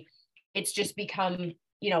everybody, it's just become,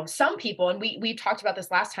 some people, and we've talked about this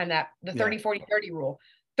last time, that the 30, 40, 30 rule,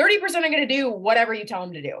 30% are going to do whatever you tell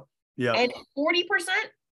them to do. And 40%,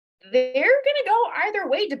 they're going to go either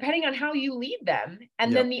way, depending on how you lead them.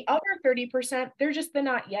 And then the other 30%, they're just the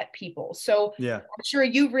not yet people. So I'm sure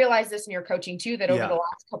you've realized this in your coaching too, that over the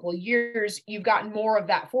last couple of years, you've gotten more of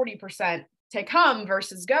that 40% to come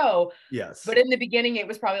versus go. Yes. But in the beginning, it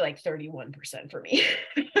was probably like 31% for me.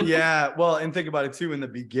 Well, and think about it too. In the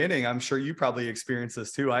beginning, I'm sure you probably experienced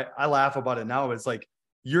this too. I laugh about it now. It's like,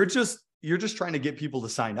 you're just trying to get people to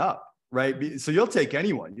sign up, right? So you'll take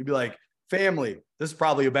anyone. You'd be like, family, this is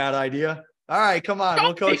probably a bad idea. All right, come on,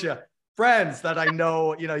 we'll coach you. Friends that I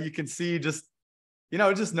know, you can see just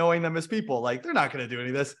knowing them as people, like, they're not going to do any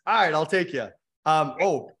of this. All right, I'll take you.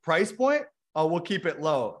 Price point? Oh, we'll keep it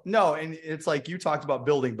low. No. And it's like, you talked about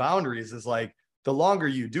building boundaries, is like, the longer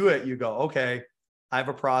you do it, you go, okay, I have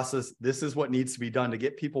a process. This is what needs to be done to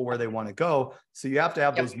get people where they want to go. So you have to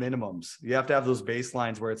have those minimums. You have to have those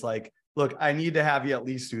baselines where it's like, look, I need to have you at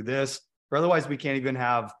least do this, or otherwise we can't even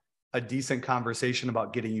have a decent conversation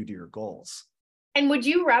about getting you to your goals. And would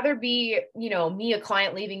you rather be, me, a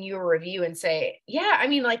client, leaving you a review and say, yeah, I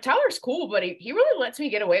mean, like, Tyler's cool, but he really lets me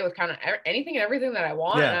get away with kind of anything and everything that I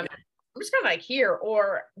want. And I'm just kind of like here.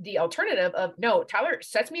 Or the alternative of, no, Tyler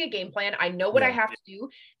sets me a game plan. I know what I have to do.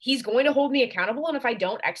 He's going to hold me accountable. And if I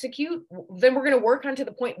don't execute, then we're going to work on to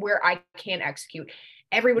the point where I can execute.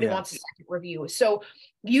 Everybody wants a second review. So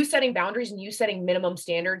you setting boundaries and you setting minimum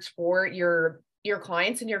standards for your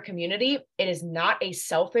clients and your community, it is not a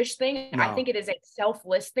selfish thing. No. I think it is a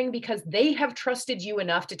selfless thing, because they have trusted you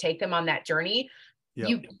enough to take them on that journey.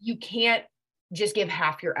 You can't just give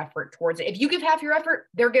half your effort towards it. If you give half your effort,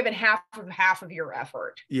 they're given half of your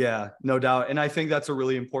effort. Yeah, no doubt. And I think that's a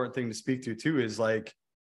really important thing to speak to too, is like,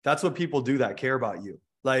 that's what people do that care about you.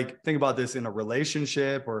 Like, think about this in a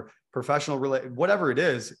relationship or professional, whatever it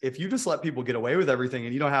is. If you just let people get away with everything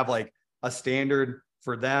and you don't have like a standard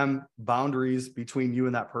for them, boundaries between you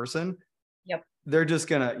and that person, they're just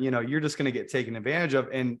gonna, you're just gonna get taken advantage of.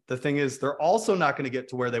 And the thing is, they're also not gonna get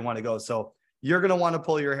to where they want to go. So you're gonna want to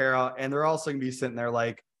pull your hair out, and they're also gonna be sitting there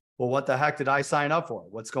like, well, what the heck did I sign up for?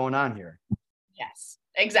 What's going on here? Yes,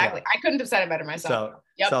 exactly. Yeah. I couldn't have said it better myself.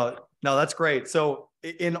 So no, that's great. So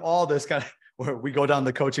in all this kind of, where we go down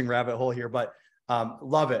the coaching rabbit hole here, but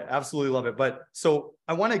love it. Absolutely love it. But so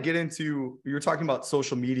I want to get into, you were talking about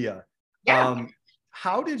social media. Yeah.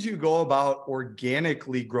 How did you go about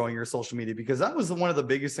organically growing your social media? Because that was one of the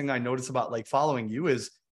biggest thing I noticed about like following you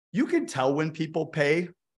is you can tell when people pay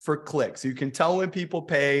for clicks. You can tell when people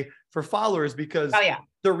pay for followers because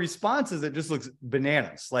the responses, it just looks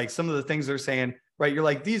bananas. Like some of the things they're saying, right? You're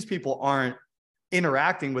like, these people aren't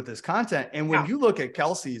interacting with this content. And when you look at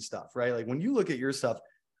Kelsey's stuff, right? Like when you look at your stuff,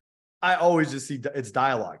 I always just see it's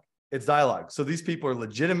dialogue. It's dialogue. So these people are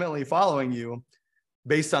legitimately following you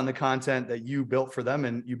based on the content that you built for them,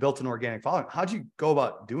 and you built an organic following. How'd you go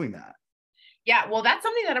about doing that? Yeah, well, that's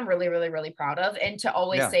something that I'm really, really, really proud of. And to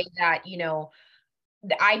always say that, you know,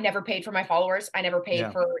 I never paid for my followers. I never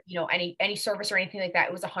paid for, you know, any service or anything like that.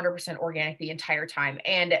 It was 100% organic the entire time.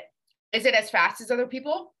 And is it as fast as other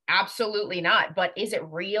people? Absolutely not. But is it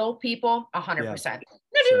real people? 100%.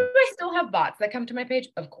 Now, do I still have bots that come to my page?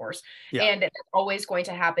 Of course. And that's always going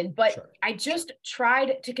to happen. But I just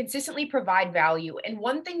tried to consistently provide value. And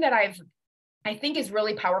one thing that I think is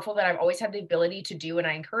really powerful that I've always had the ability to do, and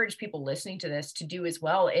I encourage people listening to this to do as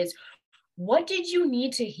well, is what did you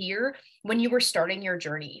need to hear when you were starting your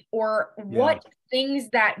journey? Or what things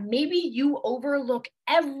that maybe you overlook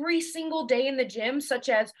every single day in the gym, such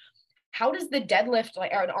as how does the deadlift or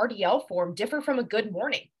an RDL form differ from a good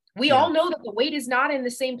morning? We all know that the weight is not in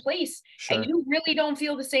the same place and you really don't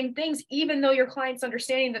feel the same things, even though your client's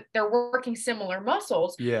understanding that they're working similar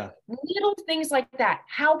muscles. Little things like that.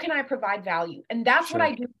 How can I provide value? And that's what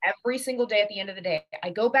I do every single day at the end of the day. I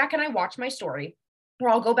go back and I watch my story, or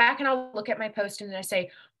I'll go back and I'll look at my post and then I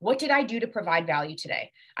say, what did I do to provide value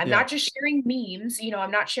today? I'm not just sharing memes, you know, I'm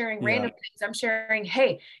not sharing random things. I'm sharing,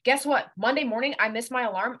 hey, guess what? Monday morning, I missed my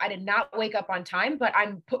alarm. I did not wake up on time, but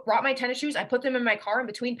brought my tennis shoes. I put them in my car, in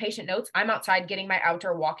between patient notes. I'm outside getting my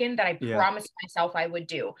outdoor walk-in that I promised myself I would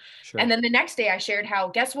do. And then the next day I shared how,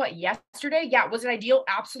 guess what? Yesterday, was it ideal?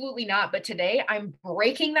 Absolutely not. But today I'm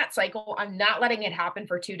breaking that cycle. I'm not letting it happen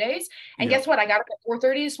for 2 days. And guess what? I got up at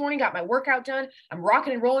 4:30 this morning, got my workout done. I'm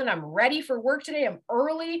rocking and rolling. I'm ready for work today. I'm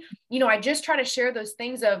early. You know, I just try to share those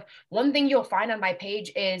things. Of one thing you'll find on my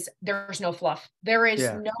page is there's no fluff. There is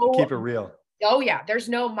no, keep it real. Oh yeah. There's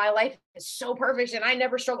no, my life is so perfect and I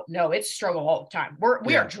never struggle. No, it's struggle all the time.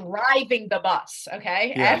 We are driving the bus.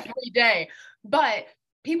 Okay. Every day, but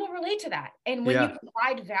people relate to that. And when you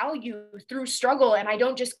provide value through struggle, and I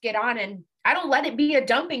don't just get on and I don't let it be a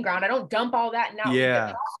dumping ground. I don't dump all that now.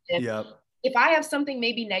 If I have something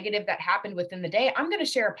maybe negative that happened within the day, I'm going to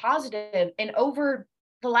share a positive. And over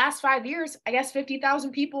the last 5 years, I guess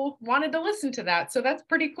 50,000 people wanted to listen to that. So that's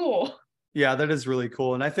pretty cool. Yeah, that is really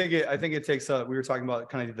cool. And I think it takes we were talking about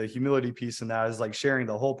kind of the humility piece, and that is like sharing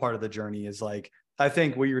the whole part of the journey is like, I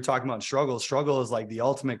think what you were talking about struggle is like the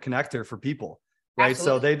ultimate connector for people, right?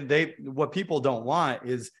 Absolutely. So they what people don't want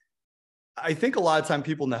is, I think a lot of time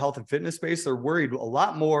people in the health and fitness space, they're worried a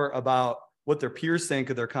lot more about what their peers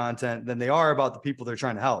think of their content than they are about the people they're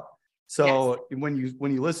trying to help. So when you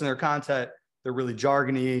listen to their content, they're really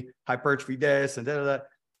jargony, hypertrophy this and da.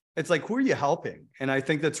 It's like, who are you helping? And I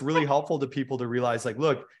think that's really helpful to people to realize, like,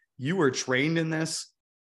 look, you were trained in this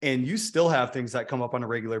and you still have things that come up on a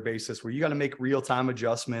regular basis where you got to make real-time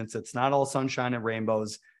adjustments. It's not all sunshine and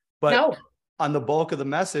rainbows, but on the bulk of the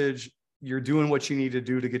message, you're doing what you need to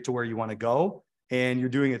do to get to where you want to go. And you're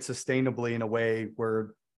doing it sustainably in a way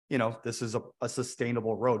where, you know, this is a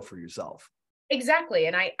sustainable road for yourself. Exactly.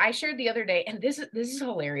 And I shared the other day, and this is a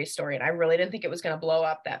hilarious story. And I really didn't think it was going to blow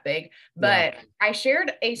up that big, but I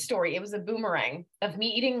shared a story. It was a boomerang of me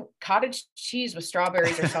eating cottage cheese with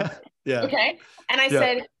strawberries or something. Okay. And I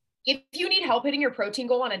said, if you need help hitting your protein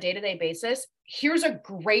goal on a day-to-day basis, here's a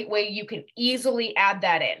great way you can easily add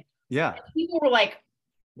that in. And people were like,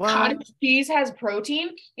 cottage cheese has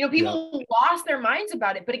protein. You know, people lost their minds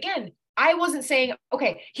about it. But again, I wasn't saying,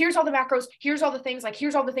 okay, here's all the macros, here's all the things, like,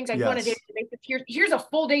 here's all the things I want to do. Here's a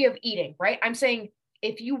full day of eating, right? I'm saying,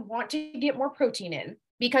 if you want to get more protein in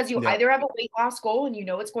because you either have a weight loss goal and you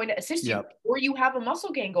know it's going to assist you, or you have a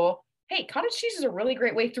muscle gain goal, hey, cottage cheese is a really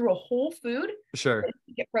great way through a whole food to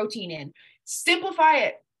get protein in. Simplify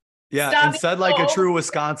it. And said like a true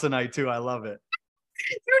Wisconsinite too. I love it.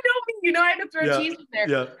 You know me, you know I have to throw cheese in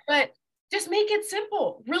there. But just make it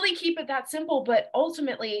simple, really keep it that simple, but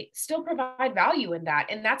ultimately still provide value in that.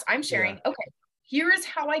 And that's, I'm sharing, okay, here is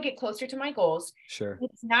how I get closer to my goals.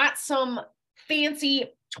 It's not some fancy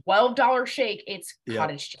 $12 shake. It's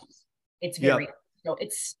cottage cheese. It's very,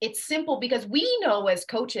 it's simple, because we know as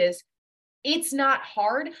coaches, it's not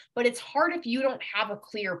hard, but it's hard if you don't have a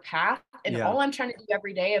clear path. And Yeah. all I'm trying to do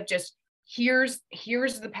every day of just here's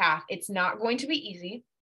the path. It's not going to be easy.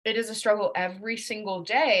 It is a struggle every single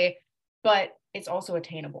day, but it's also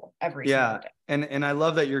attainable every single day. And I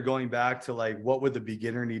love that you're going back to like, what would the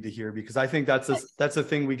beginner need to hear? Because I think that's a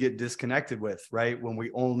thing we get disconnected with, right? When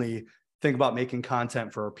we only think about making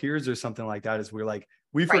content for our peers or something like that, is we're like,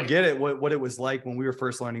 we forget it, what it was like when we were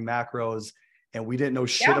first learning macros and we didn't know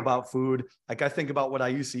shit about food. Like I think about what I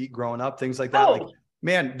used to eat growing up, things like that. Like,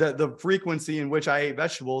 man, the frequency in which I ate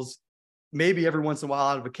vegetables, maybe every once in a while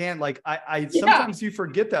out of a can, like I sometimes you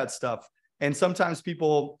forget that stuff. And sometimes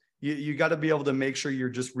people, you got to be able to make sure you're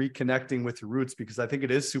just reconnecting with your roots, because I think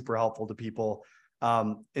it is super helpful to people,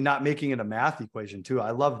 and not making it a math equation too.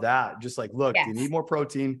 I love that. Just like, look, you need more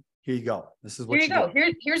protein. Here you go. This is what you go.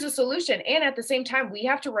 Here's a solution. And at the same time, we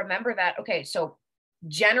have to remember that, okay, so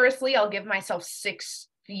generously, I'll give myself 6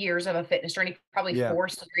 years of a fitness journey, probably 4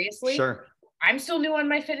 seriously. Sure. I'm still new on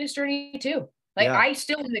my fitness journey too. Like I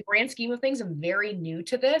still, in the grand scheme of things, I'm very new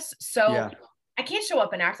to this. So I can't show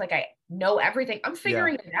up and act like I know everything. I'm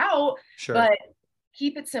figuring it out, but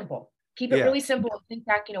keep it simple. Keep it really simple and think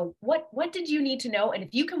back, what did you need to know? And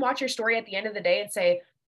if you can watch your story at the end of the day and say,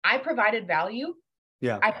 I provided value,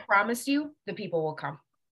 I promise you the people will come.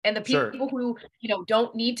 And the people who,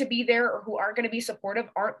 don't need to be there or who aren't going to be supportive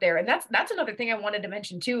aren't there. And that's another thing I wanted to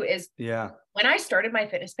mention too, is when I started my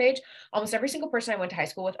fitness page, almost every single person I went to high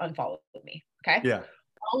school with unfollowed me. Okay. Yeah.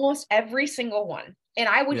 Almost every single one. And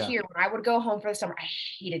I would hear when I would go home for the summer, I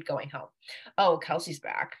hated going home. Oh, Kelsey's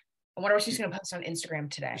back. I wonder what she's going to post on Instagram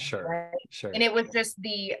today. Sure. And it was just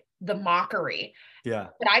the mockery. Yeah.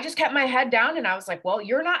 But I just kept my head down and I was like, well,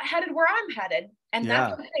 you're not headed where I'm headed. And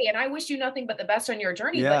that's okay. And I wish you nothing but the best on your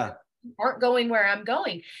journey, but you aren't going where I'm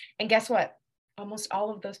going. And guess what? Almost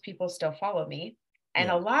all of those people still follow me. And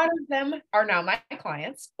a lot of them are now my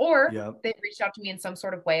clients, or they've reached out to me in some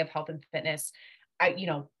sort of way of health and fitness,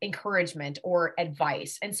 encouragement or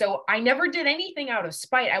advice. And so I never did anything out of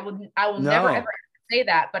spite. I will never, ever say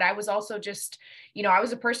that. But I was also just, I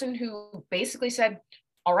was a person who basically said,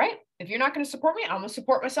 all right, if you're not going to support me, I'm going to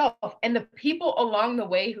support myself. And the people along the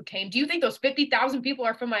way who came, do you think those 50,000 people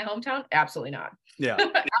are from my hometown? Absolutely not. Yeah.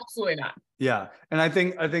 Absolutely not. Yeah. And I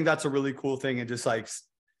think that's a really cool thing. And just like,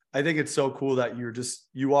 I think it's so cool that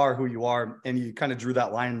you are who you are, and you kind of drew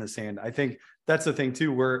that line in the sand. I think that's the thing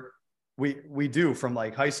too, where we do from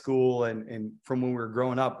like high school and from when we were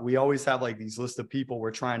growing up, we always have like these lists of people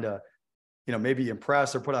we're trying to, maybe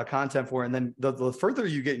impress or put out content for. And then the further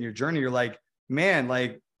you get in your journey, you're like, man,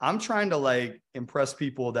 like I'm trying to like impress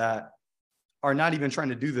people that are not even trying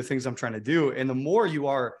to do the things I'm trying to do. And the more you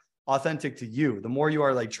are authentic to you, the more you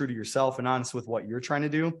are like true to yourself and honest with what you're trying to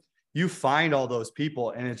do, you find all those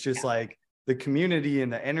people. And it's just like the community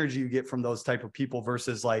and the energy you get from those type of people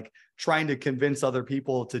versus like trying to convince other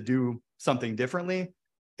people to do something differently.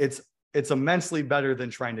 It's immensely better than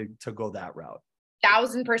trying to go that route.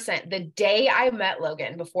 1,000%. The day I met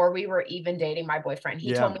Logan, before we were even dating my boyfriend,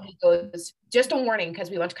 he told me, he goes, just a warning,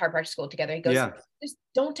 because we went to chiropractic school together. He goes, just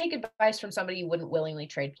don't take advice from somebody you wouldn't willingly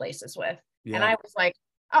trade places with. And I was like,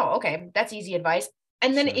 oh, okay, that's easy advice.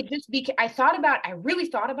 And then it just became, I really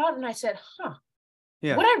thought about it, and I said, would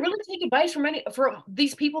I really take advice from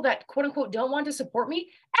these people that quote unquote don't want to support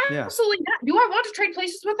me? Absolutely not. Do I want to trade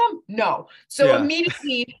places with them? No. So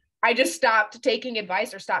immediately I just stopped taking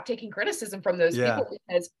advice or stopped taking criticism from those people,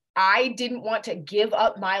 because I didn't want to give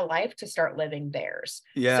up my life to start living theirs.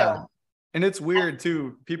 Yeah. And it's weird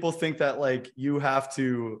too. People think that like you have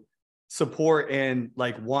to support and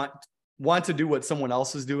like want to do what someone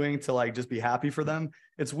else is doing to like just be happy for them.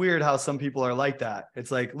 It's weird how some people are like that.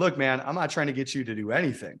 It's like, look, man, I'm not trying to get you to do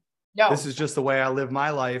anything. No. This is just the way I live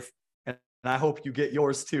my life. And I hope you get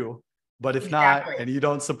yours too. But if not, and you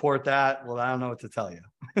don't support that, well, I don't know what to tell you.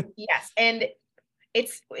 Yes. And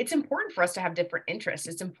it's important for us to have different interests.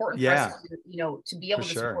 It's important for us to, to be able to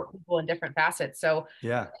support people in different facets. So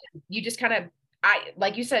you just kind of,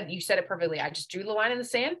 like you said it perfectly. I just drew the line in the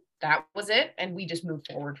sand. That was it. And we just moved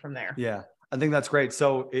forward from there. Yeah. I think that's great.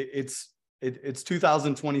 So it's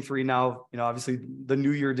 2023 now. Obviously the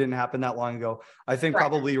new year didn't happen that long ago. I think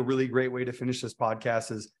probably a really great way to finish this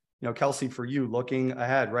podcast is, Kelsey, for you, looking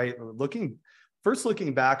ahead, right? Looking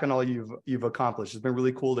back on all you've accomplished. It's been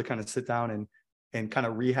really cool to kind of sit down and kind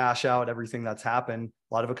of rehash out everything that's happened.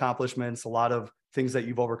 A lot of accomplishments, a lot of things that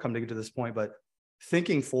you've overcome to get to this point. But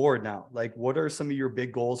thinking forward now, like what are some of your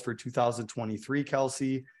big goals for 2023,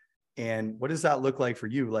 Kelsey? And what does that look like for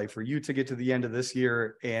you? Like for you to get to the end of this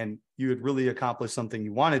year and you had really accomplished something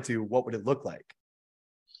you wanted to, what would it look like?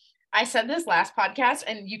 I said this last podcast,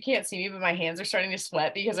 and you can't see me, but my hands are starting to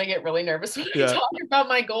sweat because I get really nervous when I talk about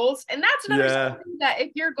my goals. And that's another something that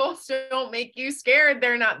if your goals don't make you scared,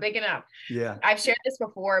 they're not big enough. Yeah. I've shared this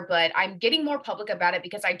before, but I'm getting more public about it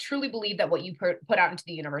because I truly believe that what you put out into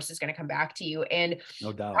the universe is going to come back to you. And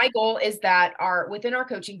no doubt. My goal is that within our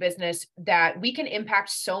coaching business, that we can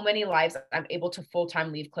impact so many lives. I'm able to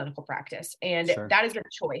full-time leave clinical practice. And that is a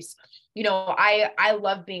choice. You know, I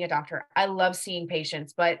love being a doctor. I love seeing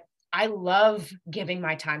patients, but I love giving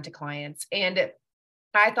my time to clients. And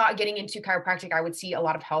I thought getting into chiropractic, I would see a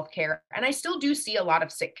lot of healthcare, and I still do see a lot of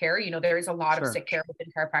sick care. You know, there is a lot of sick care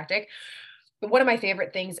within chiropractic. But one of my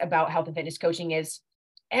favorite things about health and fitness coaching is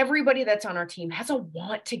everybody that's on our team has a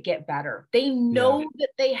want to get better. They know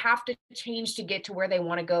that they have to change to get to where they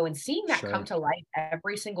want to go, and seeing that come to life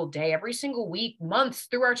every single day, every single week, months,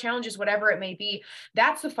 through our challenges, whatever it may be,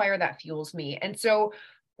 that's the fire that fuels me. And so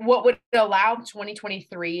what would allow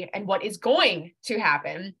 2023 and what is going to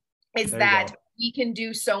happen is that we can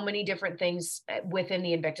do so many different things within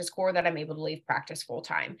the Invictus core that I'm able to leave practice full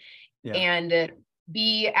time and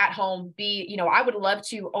be at home, I would love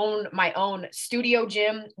to own my own studio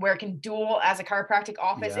gym where it can dual as a chiropractic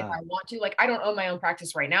office if I want to. Like, I don't own my own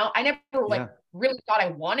practice right now. I never really thought I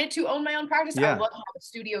wanted to own my own practice. I love to have a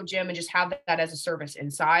studio gym and just have that as a service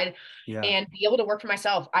inside and be able to work for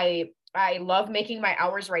myself. I love making my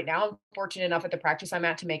hours right now. I'm fortunate enough at the practice I'm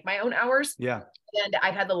at to make my own hours. And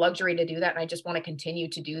I've had the luxury to do that. And I just want to continue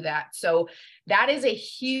to do that. So that is a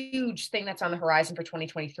huge thing that's on the horizon for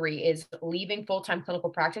 2023 is leaving full-time clinical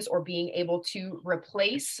practice or being able to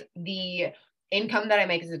replace the income that I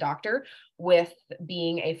make as a doctor with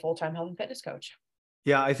being a full-time health and fitness coach.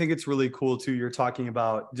 Yeah, I think it's really cool too. You're talking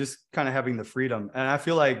about just kind of having the freedom. And I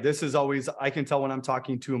feel like this is always, I can tell when I'm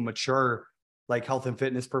talking to a mature like health and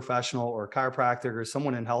fitness professional or chiropractic or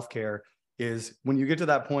someone in healthcare is when you get to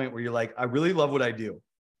that point where you're like, I really love what I do,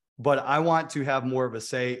 but I want to have more of a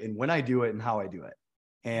say in when I do it and how I do it.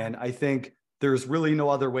 And I think there's really no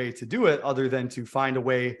other way to do it other than to find a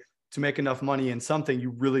way to make enough money in something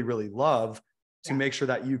you really, really love to make sure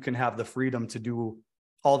that you can have the freedom to do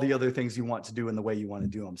all the other things you want to do in the way you want to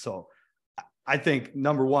do them. So I think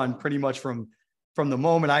number one, pretty much from the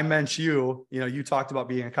moment I met you, you talked about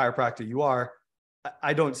being a chiropractor, you are,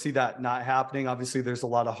 I don't see that not happening. Obviously there's a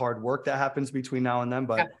lot of hard work that happens between now and then,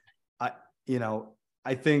 but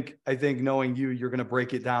I think knowing you're going to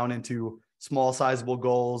break it down into small, sizable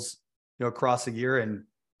goals, across a year. And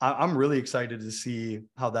I'm really excited to see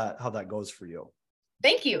how that goes for you.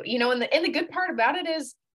 Thank you. And the good part about it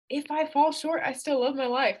is if I fall short, I still love my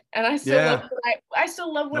life and I still love I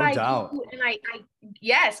still love what I do.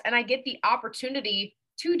 And I get the opportunity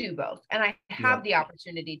to do both. And I have the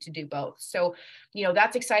opportunity to do both. So,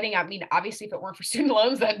 that's exciting. I mean, obviously if it weren't for student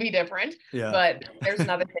loans, that'd be different, but there's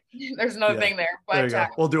another thing, thing there, but there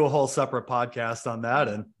we'll do a whole separate podcast on that.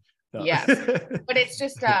 And yes, but it's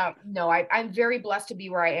just, I'm very blessed to be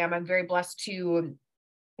where I am. I'm very blessed to,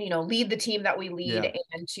 lead the team that we lead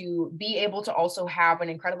and to be able to also have an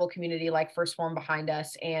incredible community like First Form behind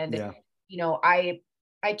us. And,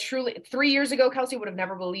 I truly, 3 years ago, Kelsey would have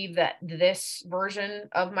never believed that this version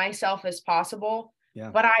of myself is possible.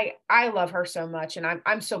 But I love her so much. And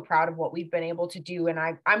I'm so proud of what we've been able to do. And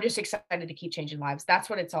I'm just excited to keep changing lives. That's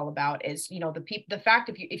what it's all about is, the fact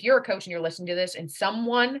if you're a coach and you're listening to this and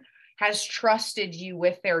someone has trusted you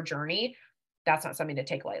with their journey, that's not something to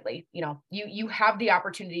take lightly. You have the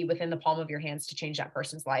opportunity within the palm of your hands to change that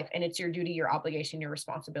person's life. And it's your duty, your obligation, your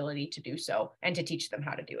responsibility to do so and to teach them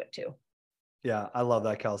how to do it too. Yeah, I love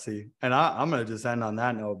that, Kelsey. And I'm going to just end on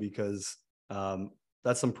that note because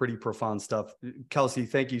that's some pretty profound stuff. Kelsey,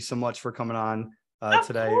 thank you so much for coming on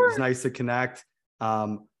today. It was nice to connect.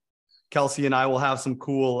 Kelsey and I will have some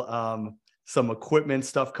cool, some equipment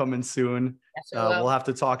stuff coming soon. Yes, we'll have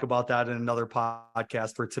to talk about that in another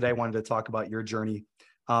podcast. For today, I wanted to talk about your journey.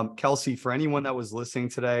 Kelsey, for anyone that was listening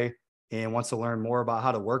today and wants to learn more about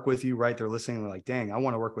how to work with you, right? They're listening, they're like, dang, I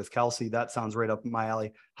want to work with Kelsey. That sounds right up my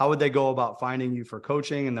alley. How would they go about finding you for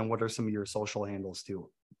coaching? And then what are some of your social handles too?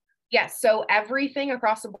 Yes. So everything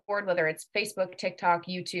across the board, whether it's Facebook, TikTok,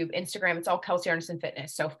 YouTube, Instagram, it's all Kelsey Arneson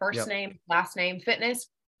Fitness. So first name, last name, fitness,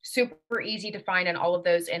 super easy to find. And all of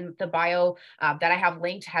those in the bio that I have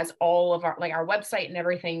linked has all of our website and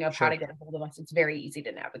everything of how to get a hold of us. It's very easy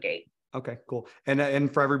to navigate. Okay, cool.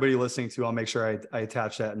 And for everybody listening too, I'll make sure I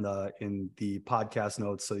attach that in the podcast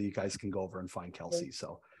notes so you guys can go over and find Kelsey.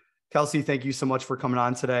 So Kelsey, thank you so much for coming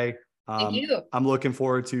on today. Thank you. I'm looking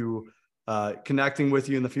forward to connecting with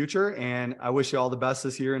you in the future. And I wish you all the best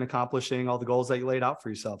this year in accomplishing all the goals that you laid out for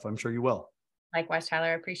yourself. I'm sure you will. Likewise, Tyler.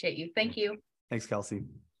 I appreciate you. Thank you. Thanks, Kelsey.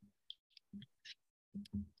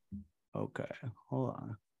 Okay, hold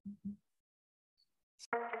on.